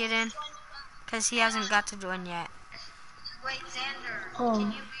person can get in? Cause he hasn't got to join yet. Wait, Xander, Oh. can you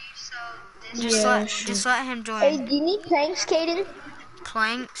leave so this? Yeah, Just let him join. Hey, do you need planks, Caden?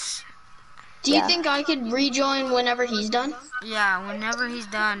 Planks. Do you Yeah. think I could rejoin whenever he's done? Yeah, whenever he's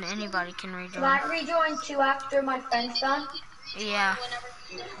done, anybody can Can rejoin. I rejoin too after my friend's done? Yeah.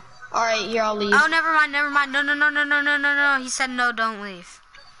 All right, here I'll leave. Oh, never mind. No. He said no, don't leave.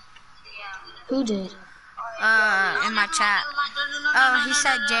 Who did? In my chat. Oh, he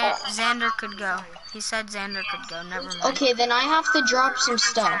said Xander could go. He said Xander could go. Never mind. Okay, then I have to drop some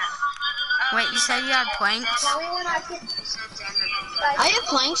stuff. Wait, you said you had planks? Tell me when I can. I have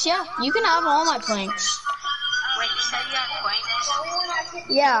planks, yeah. You can have all my planks. Wait, you said you had planks? Tell me when I can.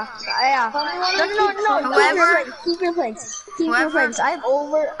 Yeah. No. Whoever- Keep your planks. Keep your whoever- planks. I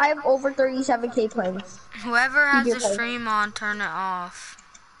have over 37k planks. Whoever has your the planks. stream on, turn it off.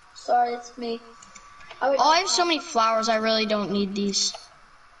 Sorry, it's me. Oh, I have so many flowers, I really don't need these.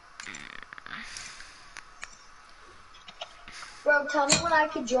 Bro, tell me when I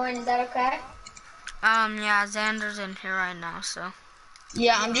can join. Is that okay? Yeah, Xander's in here right now, so.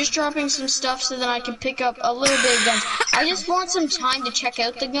 Yeah, I'm just dropping some stuff so that I can pick up a little bit of guns. I just want some time to check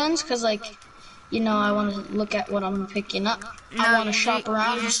out the guns, because, like, you know, I want to look at what I'm picking up. I want to shop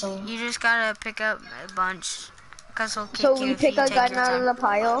around, so... You just gotta pick up a bunch. Because he'll kick So you we if pick you a take gun your out time. of the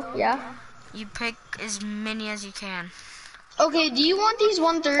pile. Yeah. You pick as many as you can. Okay, do you want these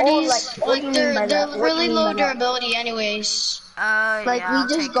 130s? Oh, like, what do you mean by they're that? What do really you mean low by that? durability anyways. Like yeah, we I'll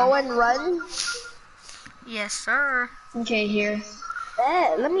just take go 'em. and run. Yes, sir. Okay, here.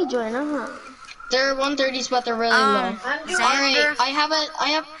 Let me join. They're 130s, but they're really low. I'm doing. Alright, Xander,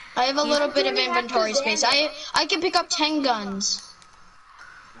 I have a little bit of inventory space. I can pick up 10 guns.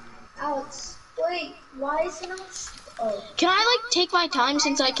 Alex, wait. Why is it not? Oh. Can I like take my time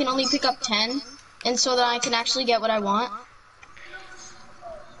since I can only pick up 10, and so that I can actually get what I want?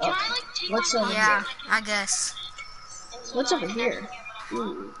 Can I like take What's over yeah, I guess. What's over here?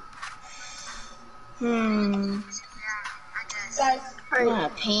 Ooh. Guys,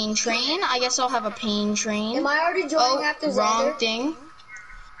 Pain train. I guess I'll have a pain train. am I already joining after wrong Xander? thing.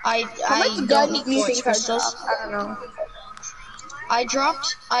 How I much don't guns need do you quartz think I crystals. dropped? I don't know.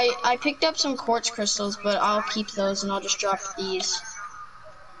 I picked up some quartz crystals, but I'll keep those and I'll just drop these.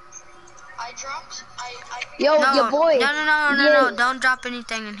 Yo, No, your boy. no, don't drop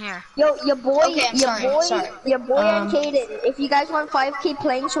anything in here. Yo, your boy. Okay, I'm your sorry. Your boy and Caden. If you guys want 5k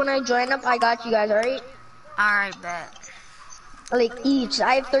planks when I join up, I got you guys. Alright. Alright, bet. Like each.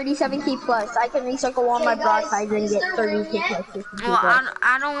 I have 37k plus. I can recycle all my Okay, guys, broadsides and is get there room 30k yet? plus. 50k Well, plus.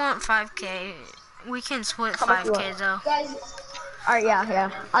 I don't want 5k. We can split How much you 5k though. Guys, Alright,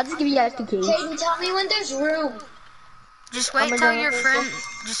 yeah. I'll just give you guys 2k. Caden, tell me when there's room. Just wait I'ma till join your up. friend.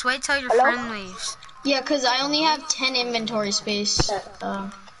 Just wait till your Hello? friend leaves. Yeah, cause I only have 10 inventory space.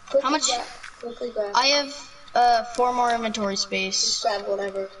 How much? Quickly grab. I have 4 more inventory space. Grab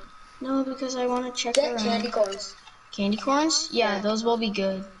whatever. No, because I want to check Get around. candy corns. Candy corns? Yeah, those will be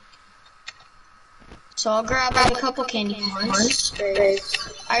good. So I'll grab like a couple candy corns.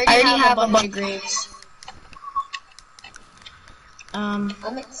 I already have a bunch of grapes. I'm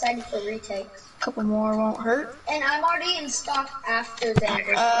excited for retakes. A couple more won't hurt. And I'm already in stock after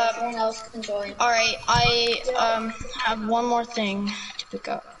Xander, so everyone else can join. Alright, I have one more thing to pick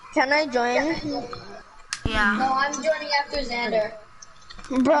up. Can I join? Yeah. No, I'm joining after Xander.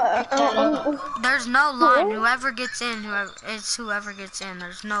 Bruh, There's no line. Whoever gets in, whoever gets in.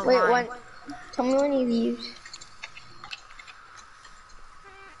 There's no wait, line. tell me when he leaves.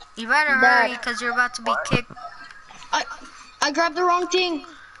 You better hurry, cause you're about to be kicked. I grabbed the wrong thing.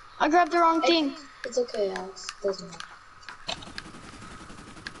 I grabbed the wrong thing. It's okay, Alex. Doesn't matter.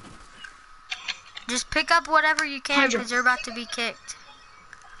 Just pick up whatever you can Hydra. because you're about to be kicked.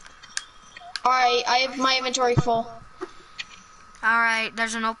 Alright, I have my inventory full. Alright,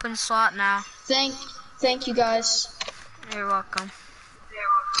 there's an open slot now. Thank you guys. You're welcome.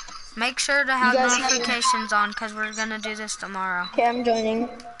 Make sure to have guys have- notifications on because we're going to do this tomorrow. Okay, I'm joining.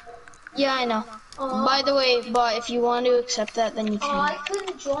 Yeah, I know. By the way, but if you want to accept that, then you Oh, I can.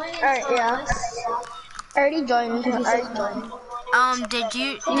 couldn't join it. Alright, yeah. I already joined.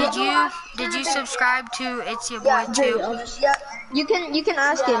 Did you subscribe to It's Your Boy too? Yeah, you can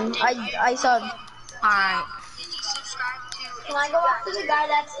ask him. I subbed. Alright. Can I go after the guy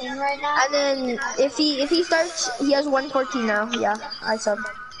that's in right now? And then if he starts, he has 114 now. Yeah, I subbed.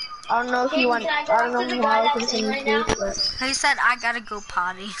 I don't know if he wants. I don't know how I continue to. But... He said I gotta go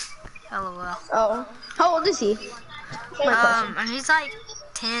potty. LOL. Oh, how old is he? And he's like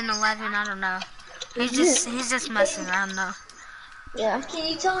 10, 11, I don't know. He's just messing around though. Yeah. Can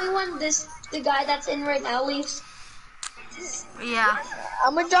you tell me when the guy that's in right now leaves? Yeah.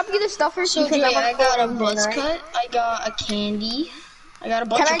 I'm gonna drop you the stuff first. So, because Joey, I got a gonna buzz right? cut. I got a candy. I got a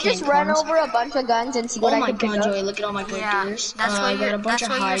bunch Can of I just candy run corns. over a bunch of guns and see what Oh I my can pick god, up? Joey, look at all my Yeah. breakers. That's I got a bunch that's of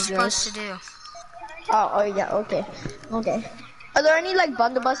what you're hydras. supposed to do. Oh yeah. Okay. Are there any like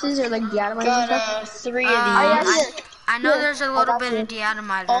bundle buses or like diatomizers and Got stuff? 3 of these. I know Here, there's a I little got bit you. of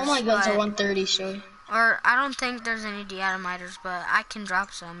deatomizers. All my guns are but- 130, Joey. Or I don't think there's any deatomizers, but I can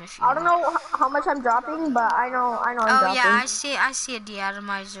drop some if you I don't want. know how much I'm dropping, but I know I'm Oh dropping. yeah, I see a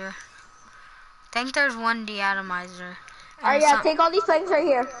deatomizer. I think there's one deatomizer. Alright, yeah, take all these things right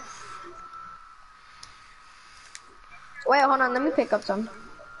here. Wait, hold on, let me pick up some.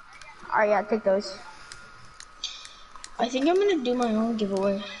 Alright, yeah, take those. I think I'm gonna do my own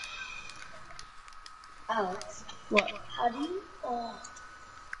giveaway. Alex, What? how do you? Oh,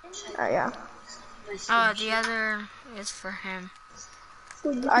 Alright, yeah. Oh, the other is for him.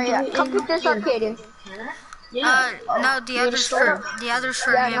 Alright, yeah, come pick this up, Kaden. Yeah. No, the other's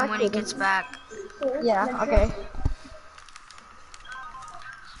for Yeah, him not when he kidding. gets back. Yeah, okay.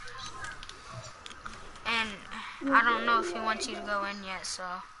 And I don't know if he wants you to go in yet, so.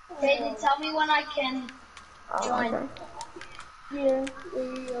 Kaden, tell me when I can Oh, join. okay.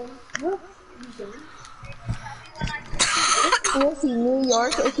 Is he New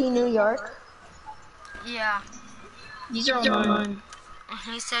York? Is he New York? Yeah. These are all mine.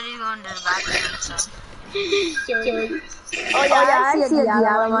 He said he's going to the bathroom, so. Oh yeah, I see a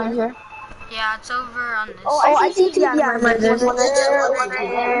diatomizer. Yeah, it's over on this. Oh, I see two diatomizers. One right there, one right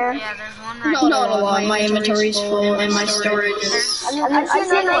there. Yeah, there's one right No, not a lot. My inventory's full and my storage is... I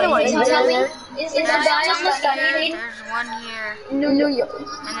see another one. Tell me, There. is the guy on the gun here, meeting? there's one here, New York.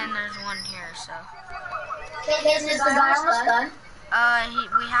 and then there's one here, so. Kaden, is the guy on the gun?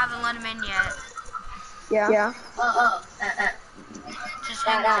 We haven't let him in yet. Yeah. Just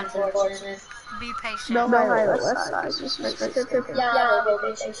hang on. That's unfortunate. Be patient. No, let's Yeah,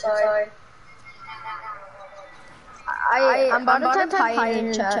 I'm sorry. I'm about to type hi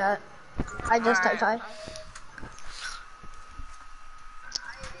in chat. I just typed hi.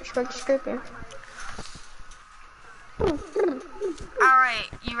 Scripting. Alright,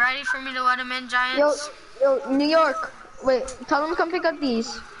 you ready for me to let him in, Giants? Yo, New York. Wait, tell them to come pick up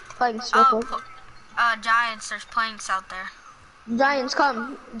these planks real quick. Giants, there's planks out there. Giants,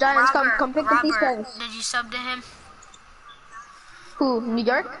 come pick up these planks. Did you sub to him? Who? New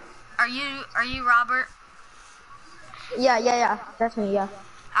York? Are you Robert? Yeah. That's me. Yeah.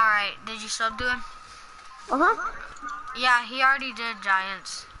 Alright, did you sub to him? Yeah, he already did,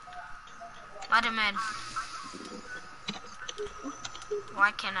 Giants. Let him in.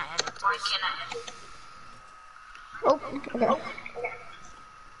 Why can't I edit this? Oh, okay.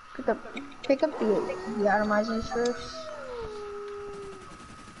 Pick up the atomizers first.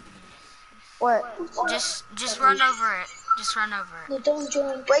 What? Just run over it. Just run over it. No, don't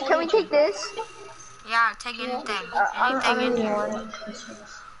join. Wait, can we take this? Yeah, take anything. I Anything don't in need here. one.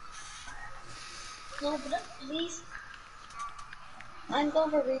 No, but please. I'm going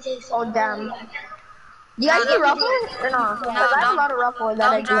for VJ. Oh, damn. Do you guys need ruffle or no? Because I have a lot of ruffle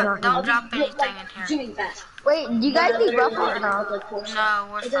that I do not Don't need. drop anything in here. Doing fast. Wait, do you guys need ruffle or no? No,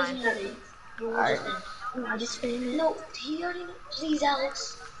 we're It doesn't fine. matter. I just no, he already know. Please,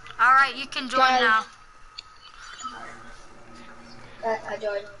 Alex. Alright, you can join now. I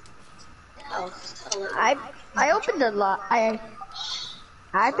joined. Alex, I'll let you. I opened a lot. I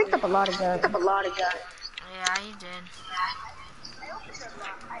picked up a lot of guns. Yeah, you did.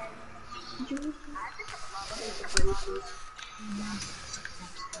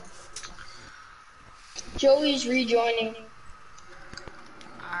 Joey's rejoining.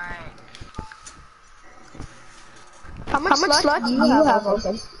 Alright. How much slots do you have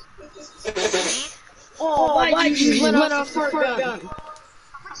open? Me? Oh, why'd you just let off the fart gun?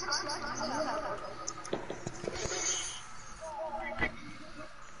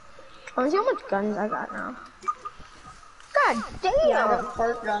 Let me see how much guns I got now. God damn! Yeah, I got a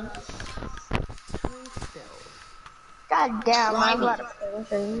fart gun. God damn, I Slimy. got a few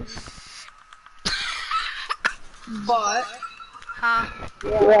things. But Huh?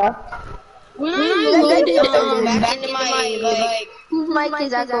 Yeah. when I loaded back into my like, Whose mic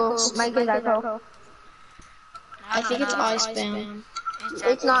is echo? Mic is echo. I think it's don't know. eye spam.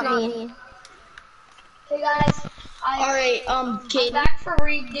 It's not me. Hey guys, All right, I'm Caden. back for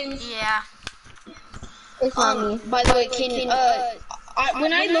redos. Yeah. It's not me. By the way, Caden,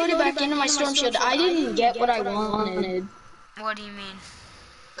 when I loaded back into my storm shield, I didn't get what I wanted. What do you mean?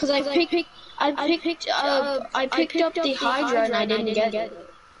 Cause I picked up the Hydra and I didn't get it.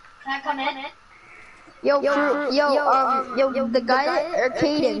 Can I come in? Yo, the guy,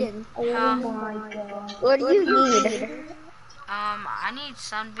 Caden. Huh? What do you need? I need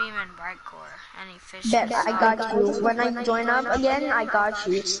Sunbeam and Bright Core and Efficient. Bet I got you. When I join up again, I got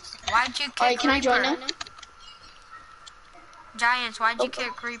you. Why'd you kick Alright, can I join now? Giants, why'd you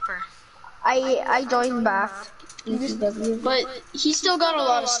kick Reaper? I joined back. But he still got a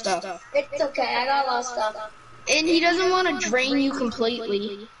lot of stuff, It's okay, I got a lot of stuff. and he doesn't want to drain you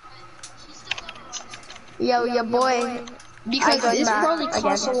completely Yo, boy. because joined this back probably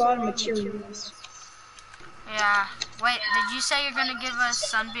costs a again. lot of materials. Yeah. Wait, did you say you're gonna give us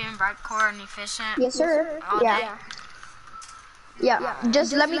Sunbeam, Bright Core, and Efficient? Yes, sir. All day? Yeah.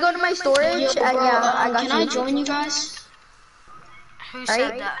 Just let me go to my storage, and I got Can I you. join you guys? Who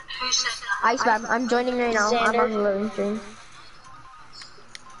said that? I spam. I'm joining right now. I'm on the loading screen.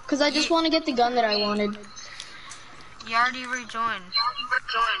 Cause I just want to get the gun that I wanted, You already rejoined.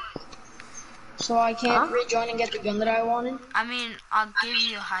 so I can't rejoin and get the gun that I wanted. I mean, I'll give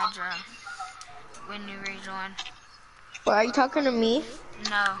you Hydra when you rejoin. What, are you talking to me?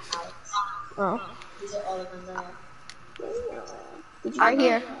 No. Oh. Right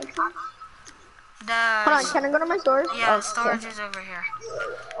here. Hold on, can I go to my storage? Yeah, Oh, storage okay. is over here.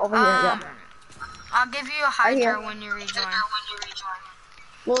 Over here, yeah. I'll give you a Right here. Hydra when you rejoin.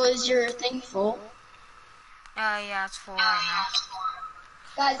 Well, is your thing full? Yeah, it's full right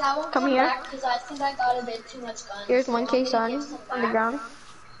now. Guys, I won't Come come here. back because I think I got a bit too much guns. Here's so 1K I'm gonna sun give some on the back. ground.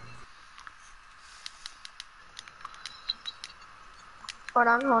 Hold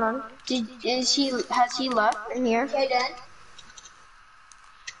on. Has he left? In here. Okay then.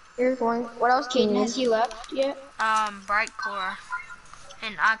 Here's one. What else do you Caden, need? has he left yet? Bright Core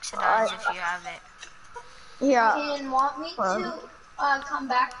and Oxidize if you have it. Yeah. Caden, want me to come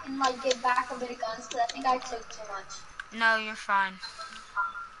back and like give back a bit of guns because I think I took too much. No, you're fine.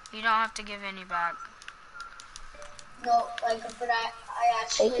 You don't have to give any back. No, like, but I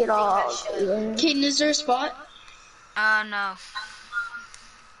actually Take think it I all. should. Even. Caden, is there a spot? No.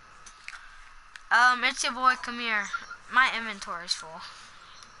 It's your boy, come here. My inventory's full.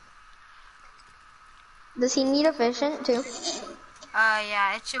 Does he need efficient too?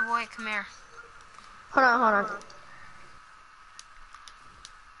 Yeah, it's your boy, come here. Hold on.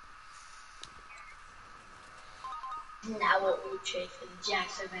 Now what will we trade for the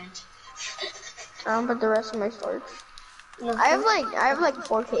Jax event? I'll put the rest of my storage. I have like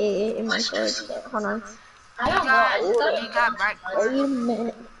 4K in my storage. Hold on. I don't know. I just thought You got Bright Core. Wait a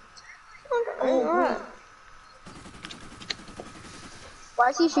minute. Alright. Why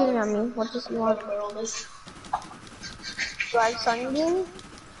is he shooting at me? What does he want? Do I have Sunbeam?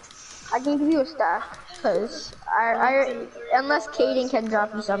 I can give you a stack, cause I unless Caden can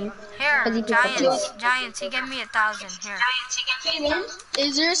drop you some. Here, Cause he picked up Giants, he gave me 1,000. Here.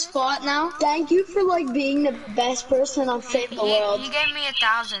 Is there a spot now? Thank you for like being the best person on Save the World. He gave me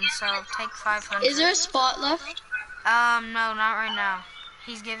 1,000, so take 500. Is there a spot left? No, not right now.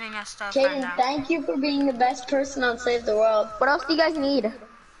 He's giving us stuff right Caden, now. thank you for being the best person on Save the World. What else do you guys need?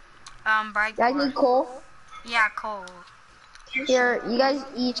 Bright You guys Core. need coal? Yeah, coal. Here, you guys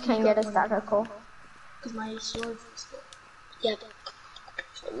each can get a stack of coal. Cause my sword is full. Yep.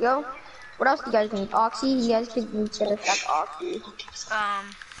 There you go. What else do you guys need? Oxy? You guys can each get a stack of oxy.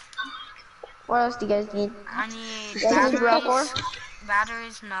 What else do you guys need? I need You guys need raw core?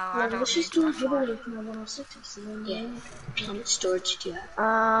 batteries. No, I don't Let's need just do a raw core. giveaway for my 106. Yeah. How much storage do you have?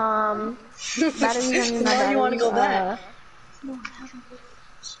 Batteries and my batteries. You wanna go back?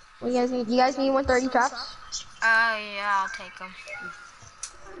 What do you guys need? You guys need 130 traps? Yeah, I'll take them.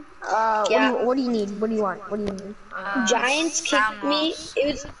 What do you need? What do you want? What do you need? Giants kicked me. It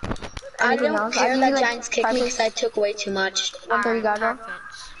was. I Anything don't else? care I that need, like, Giants kicked me because I took way too much. 130 goggle.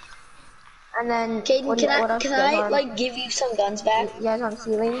 Carpets. And then, Caden, what can else I do you guys want? like give you some guns back? You guys on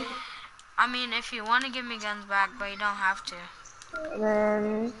ceiling? I mean, if you want to give me guns back, but you don't have to.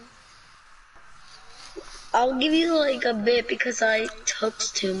 Then I'll give you like a bit because I took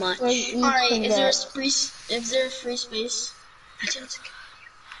too much. like, each Alright, can is there a get. free space?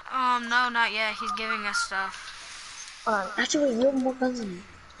 No, not yet. He's giving us stuff. Actually, you have more guns than me.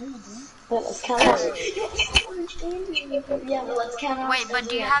 But let's count out. Yeah, but let's count out. Wait, but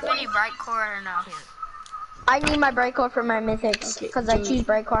do you have any bright core or no? I need my bright core for my mythics Okay, because I dude. choose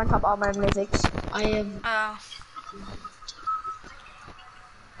bright core on top of all my mythics. I have. Oh.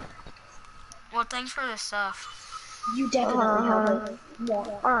 Well, thanks for the stuff. You definitely have it.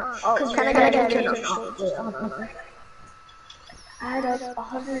 Oh, can I get a Add up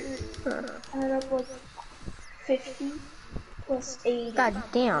 100. Add up like 50 plus 80. God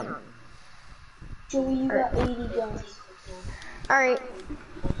damn. Joey, you got 80 guns. Alright.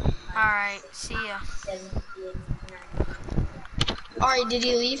 Alright, see ya. Alright, did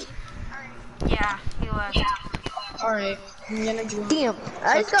he leave? Yeah, he left. Alright, I'm gonna join. Damn.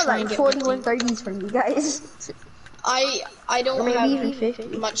 I just got try and like get 41 30s from you guys. I Or don't maybe have even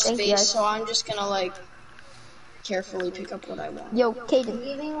 50. much Thank you, space, guys. so I'm just gonna like carefully pick up what I want. Yo, Kaden,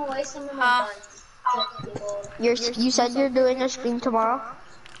 Giving away some of my Huh? guns. you said you're doing a stream tomorrow?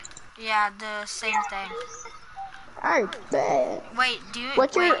 Yeah, the same thing. Alright, bet. Wait, do you...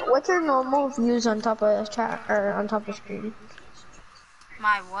 What's wait, your normal views on top of chat or on top of stream?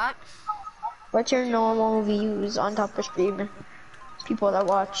 my what? What's your normal views on top of stream? People that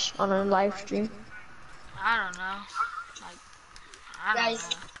watch on a live stream. I don't know. Like, I don't Guys.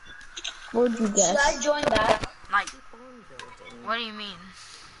 know. What would you Should I guess? join back? Like, what do you mean?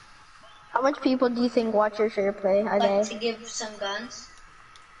 How much people do you think watch your share play a day? Like to give some guns?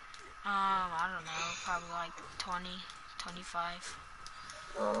 I don't know. Probably like 20, 25.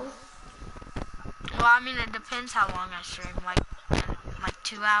 Well, I mean, it depends how long I stream. Like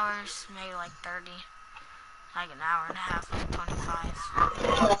 2 hours, maybe like 30. Like an hour and a half, like 25. I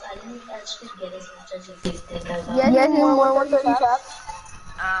didn't actually get as much as you think I got. Yeah, more 135.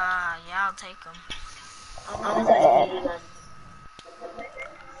 Yeah, I'll take them. I'm at 80 guns.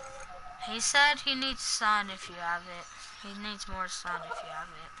 He said he needs sun if you have it. He needs more sun if you have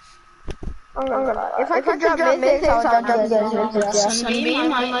it. If I could drop mythics, I would drop you guys mythics.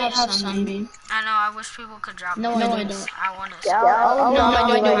 Sunbeam? I might have Sunbeam. I know, I wish people could drop No, me. I don't. I want to. Yeah, I'll No, drop I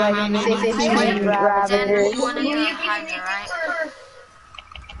you don't. like 50 Then Ravagers. you want to Will do you give me Hydra, anything right?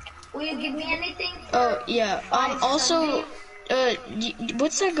 for... Will you give me anything? Oh, yeah. Also,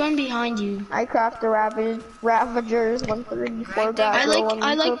 what's that gun behind you? I craft the Ravagers 134 I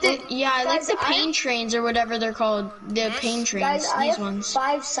like the the pain trains or whatever they're called. The pain trains, Guys, I these have ones.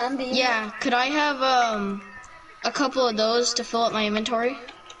 5 sunbeams. Yeah, could I have a couple of those to fill up my inventory?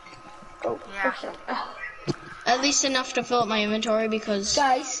 Yeah. At least enough to fill up my inventory because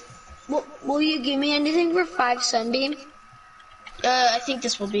Guys, will you give me anything for 5 sunbeam? I think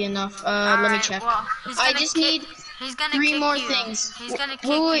this will be enough. Let me Alright, check. well, he's I gonna just kick- need He's gonna 3 kick more you. things. He's gonna kick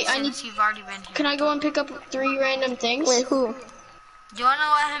Wait, you I since you've already been here. Can I go and pick up 3 random things? Wait, who? Do you wanna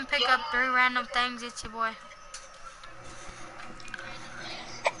let him pick up 3 random things, Itchy boy?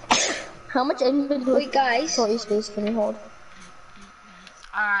 How much inventory Wait, guys. space can you hold?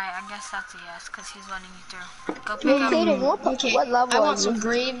 Alright, I guess that's a yes, because he's letting you through. Go pick Yo, up, Kaden, Okay, what level I are want you? some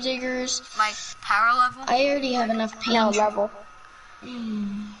grave diggers. like, power level? I already have enough paint. No, level.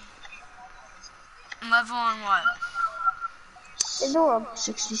 Level on what? Ignore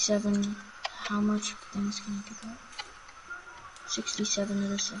 67. How much things can I pick up? 67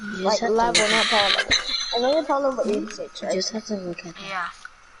 out of 70. like level, not power level. I know you're power level 86, right? Just have to look at Yeah.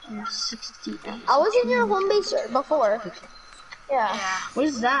 68. I was in your home base before. Yeah. Yeah. What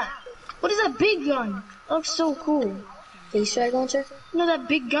is that? What is that big gun? That looks so cool. Face drag launcher? No, that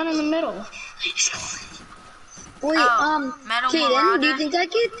big gun in the middle. Wait, Oh, Metal Kaden, Marauder? do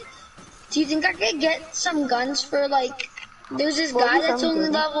you think I could get some guns for like, there's this Well, guy you that's sound only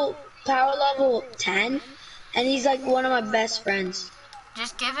good. power level 10, and he's like one of my best friends.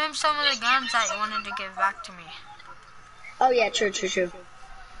 Just give him some of the guns that you wanted to give back to me. Oh yeah, true. Just give him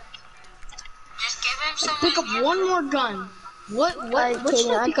some Pick up one more gun. What Alright, should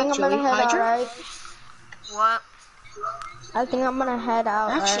Kaden, I I pick think up, I'm gonna Joey? head out, Hydra? right? What? I think I'm gonna head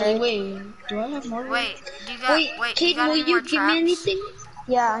out, Actually, right? wait. Do I have more? Wait, do you got, Wait, you Kaden, got will any more you give me traps? anything?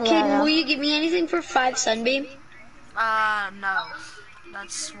 Yeah, Kaden, will you give me anything for 5 sunbeam? No.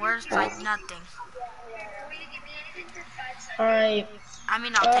 That's worth like nothing. Alright. I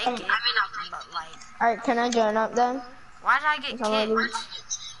mean, I'll take it. But like, Alright, can I join up then? why did I get Somebody- kicked?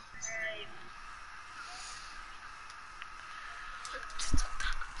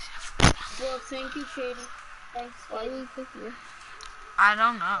 Well, thank you, Kaden. Thanks. Why do you pick you? I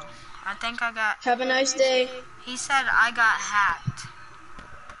don't know. I think I got... Have a nice day. He said I got hacked.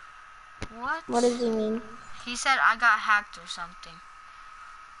 What? What does he mean? He said I got hacked or something.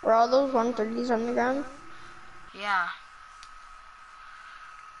 Were all those 130s on the ground? Yeah.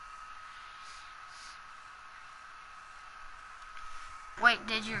 Wait,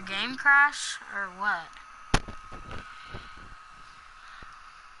 did your game crash or what?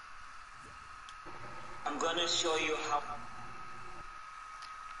 I'm gonna show you how.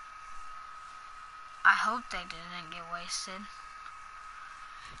 I hope they didn't get wasted.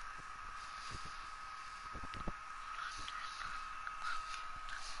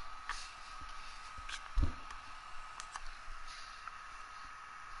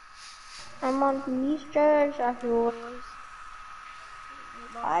 I'm on these drugs afterwards.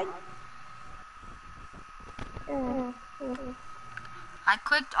 I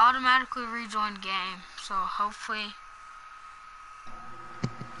clicked automatically rejoin game, so hopefully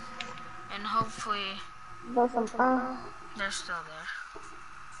There's some, they're still there.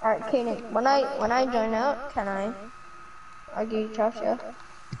 Alright, Kaden, when I join out, can I give you trust, yeah?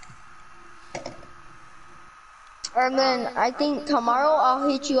 And then I think tomorrow I'll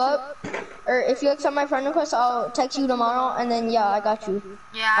hit you up, or if you accept my friend request, I'll text you tomorrow, and then yeah, I got you.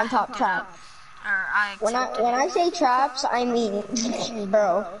 Yeah, On top trap. When I say traps, I mean,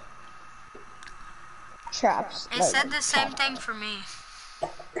 bro, traps. It like, said the same thing for me.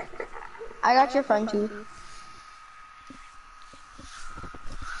 I got your friend too.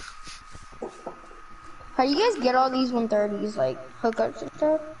 How do you guys get all these 130s, like hookups and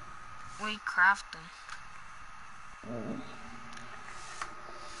stuff? We craft them.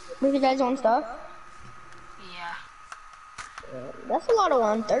 With your guys' own stuff? Yeah. That's a lot of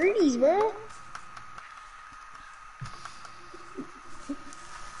 130s, bro.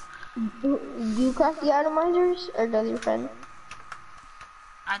 Do you craft the atomizers, or does your friend?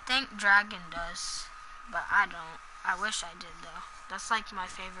 I think Dragon does, but I don't. I wish I did though. That's like my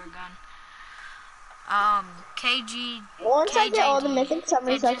favorite gun. KG. Once I get all the KJD. mythics, I'm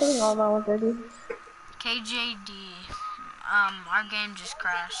It recycling just- all my 130s. KJD. Our game just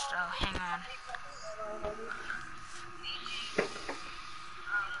crashed. Oh, hang on.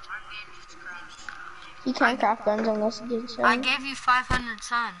 You can't craft guns unless you get I shot. gave you 500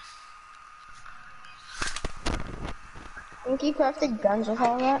 sun. Think you crafted guns with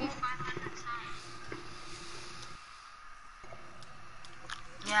all that?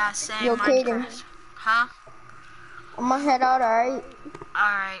 Yeah, same. Yo, Mine Kaden. crashed. Huh? I'm gonna head out, alright?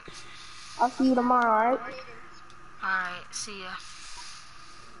 Alright. I'll see you tomorrow, alright? Alright, see ya.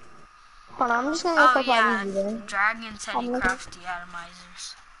 Hold on, I'm just gonna look Oh up yeah, all these then. Dragon said he I'm looking. crafts the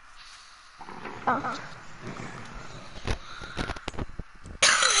atomizers.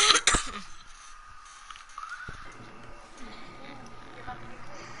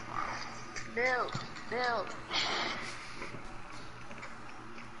 Build.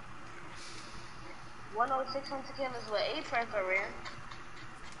 106 once again is what 8 friends are rare.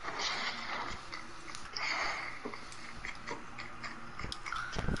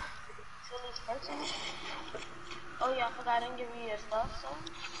 So this person. Oh yeah, I forgot I didn't give you your stuff, so.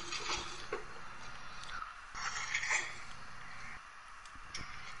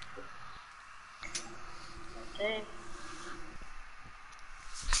 Okay.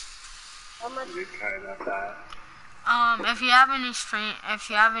 How much? If you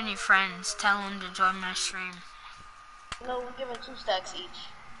have any friends, tell them to join my stream. No, we're giving 2 stacks each.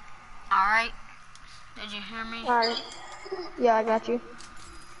 Alright? Did you hear me? Alright. Yeah, I got you.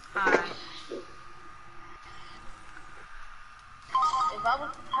 Alright. If I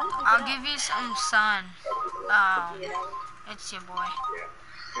was, I'll give you some sun. It's your boy.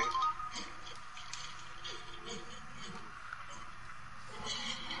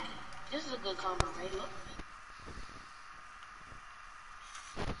 This is a good combo, right? Look.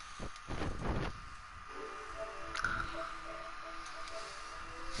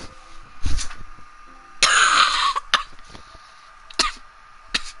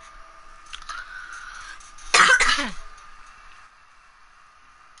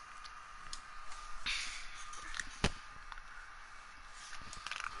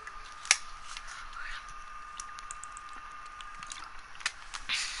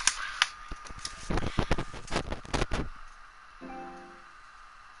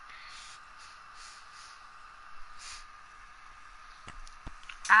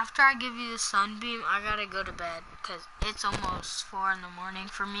 After I give you the sunbeam, I gotta go to bed, because it's almost 4 in the morning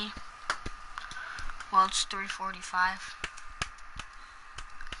for me. Well, it's 3:45.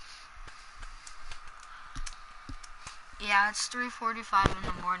 Yeah, it's 3:45 in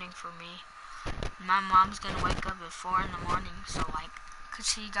the morning for me. My mom's gonna wake up at 4 in the morning, so like,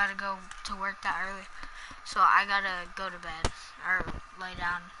 because he got to go to work that early. So I got to go to bed, or lay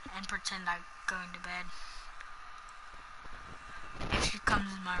down and pretend I'm going to bed. If he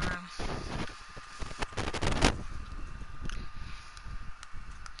comes in my room.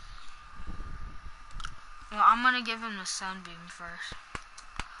 Well, I'm going to give him the sunbeam first.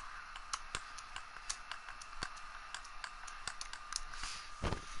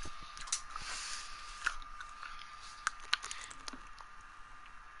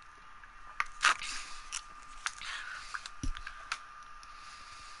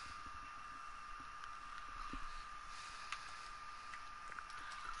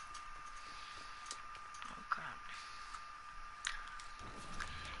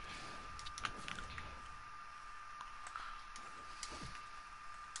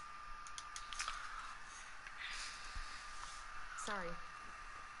 Sorry.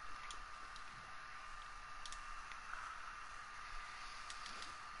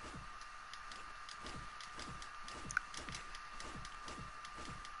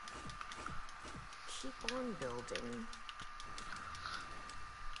 Keep on building.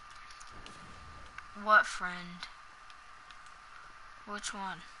 What friend? Which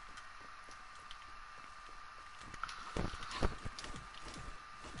one?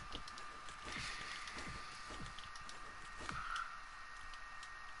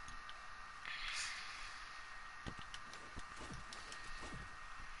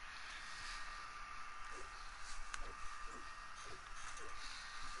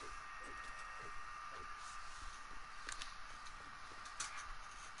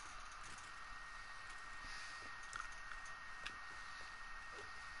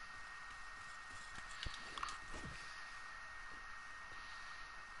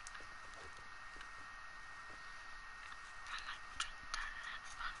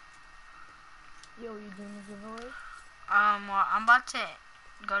 Yo, you doing a giveaway? Well, I'm about to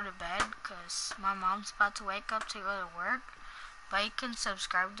go to bed because my mom's about to wake up to go to work. But you can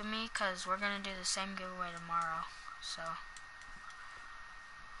subscribe to me because we're going to do the same giveaway tomorrow. So,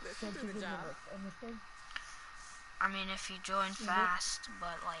 Can't you give us anything? I mean, if you join fast,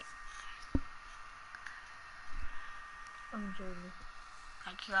 but like, I'm joining.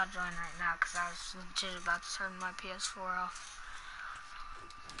 like you gotta join right now because I was legit about to turn my PS4 off.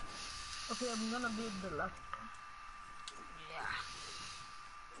 Okay, I'm gonna be the last one. Yeah.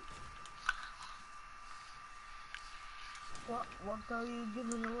 What are you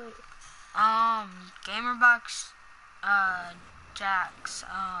giving away? Gamerbox, Jax,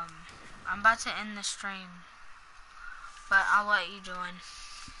 I'm about to end the stream, but I'll let you join.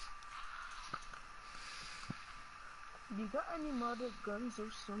 Do you got any modded guns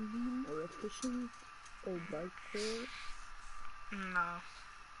or sunbeam or efficient or bright core? No.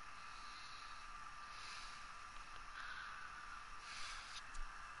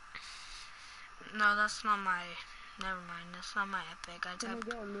 No, that's not my, never mind, that's not my epic. Can I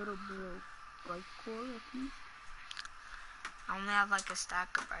get a little bit of bright core at least? I only have like a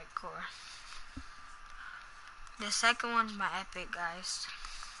stack of bright core. The second one's my epic, guys.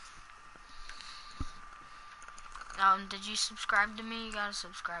 Did you subscribe to me? You gotta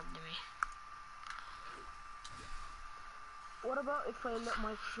subscribe to me. What about if I let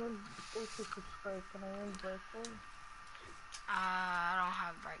my friend also subscribe? Can I earn bright core? I don't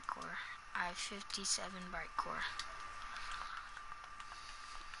have bright core. I have 57 bright core.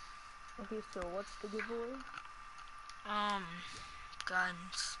 Okay, so what's the giveaway?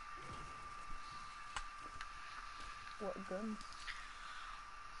 Guns. What guns?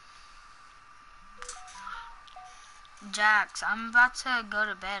 Jax, I'm about to go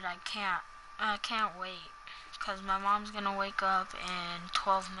to bed. I can't wait. Because my mom's gonna wake up in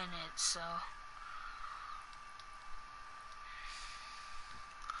 12 minutes, so.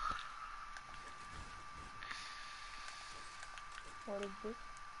 What is this?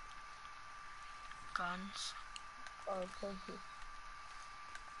 Guns. Oh, thank you.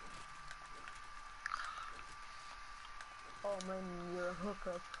 Oh man, you're a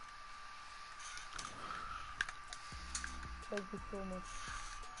hookup. Thank you so much.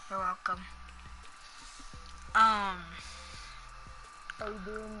 You're welcome. Are you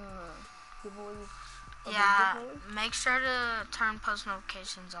doing giveaways? Yeah, Giveaway? make sure to turn post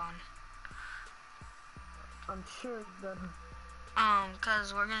notifications on. I'm sure that.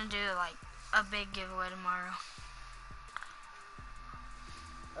 Cause we're gonna do like a big giveaway tomorrow.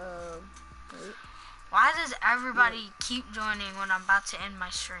 Wait. Why does everybody keep joining when I'm about to end my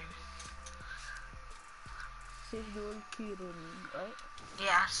stream? Save the old kid in, right?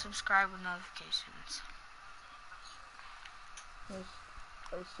 Yeah, subscribe with notifications. Yes.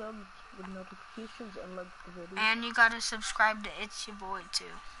 subbed with notifications and like the video. And you gotta subscribe to It's Your Boy too.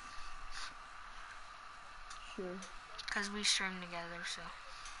 Sure. Cause we stream together, so.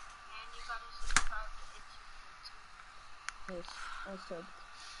 Yes, I subbed.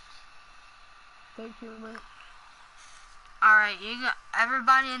 Thank you, man. Alright,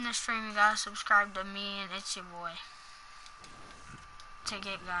 everybody in the stream, you gotta subscribe to me and It's Your Boy to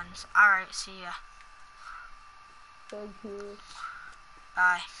get guns. Alright, see ya. Thank you.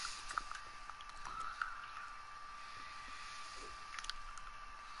 Bye.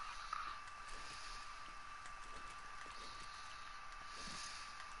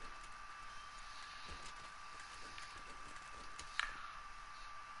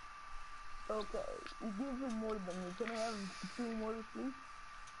 Okay, you give me more than me. Can I have 2 more, please?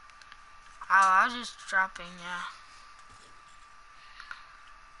 Oh, I was just dropping, yeah.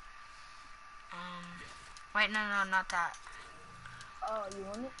 Wait, no, not that. Oh, you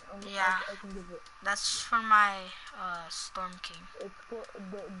want it? Yeah. I can give it. That's for my, Storm King. It's called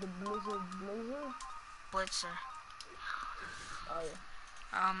the Blizzard Blazer? Blitzer. Oh,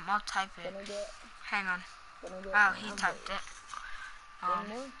 yeah. I'll type it. Can I get... Hang on. Can I get... Oh, he typed it. One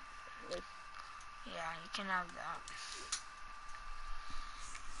more? Yes. Yeah, you can have that.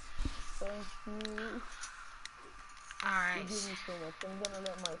 Thank you. Alright. You give me so much. I'm gonna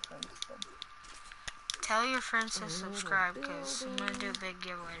let my friends come. Tell your friends to subscribe, because I'm gonna do a big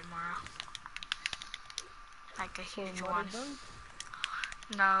giveaway tomorrow. Like a huge one.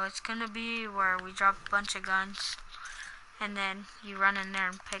 No, it's gonna be where we drop a bunch of guns, and then you run in there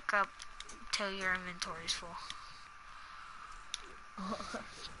and pick up till your inventory's full.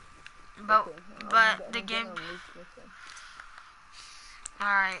 But Okay, but the game.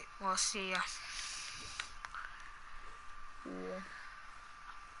 Alright, we'll see ya. Yeah.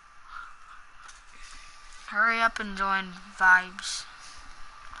 Hurry up and join Vibes,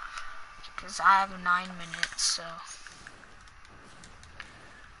 because I have 9 minutes, so.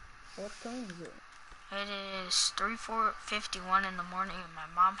 What time is it? It is 3:51 in the morning, and my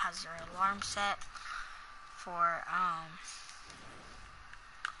mom has her alarm set for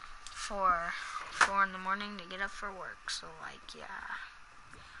 4 in the morning to get up for work. So like, yeah.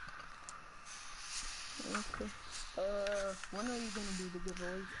 Okay. When are you gonna do the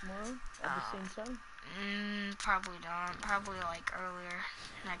giveaway? Tomorrow at the same time? Probably don't. Probably like earlier.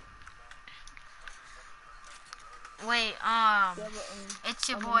 Like, wait, Yeah, but, It's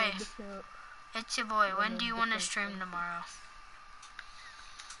Your I'm Boy. in a different- It's Your Boy. When in a do you want to different stream time. tomorrow?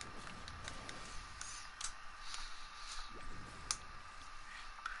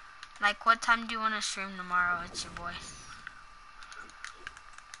 Like, what time do you want to stream tomorrow? It's Your Boy.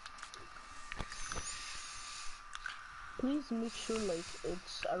 Please make sure like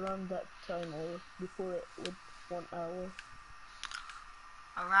it's around that time or before it with 1 hour.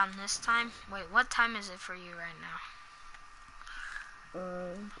 Around this time? Wait, what time is it for you right now?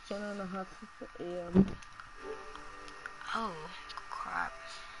 10:30 a.m. Oh, crap.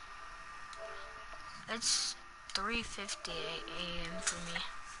 It's 3:58 a.m. for me.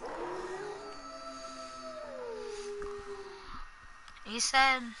 He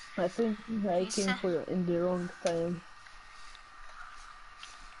said... I think I came for in the wrong time.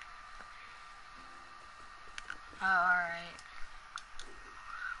 Oh, alright.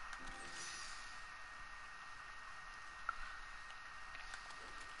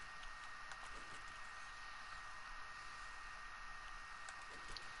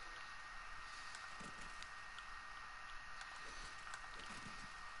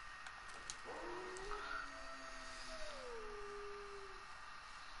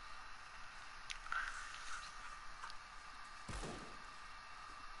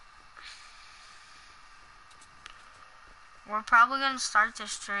 We're probably gonna start the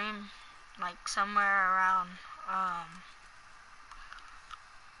stream like somewhere around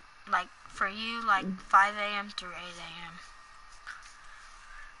like for you like 5 a.m. through 8 a.m.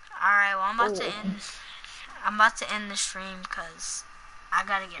 Alright, well I'm about to end the stream because I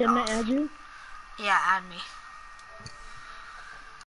gotta get off. Can I add you? Yeah, add me.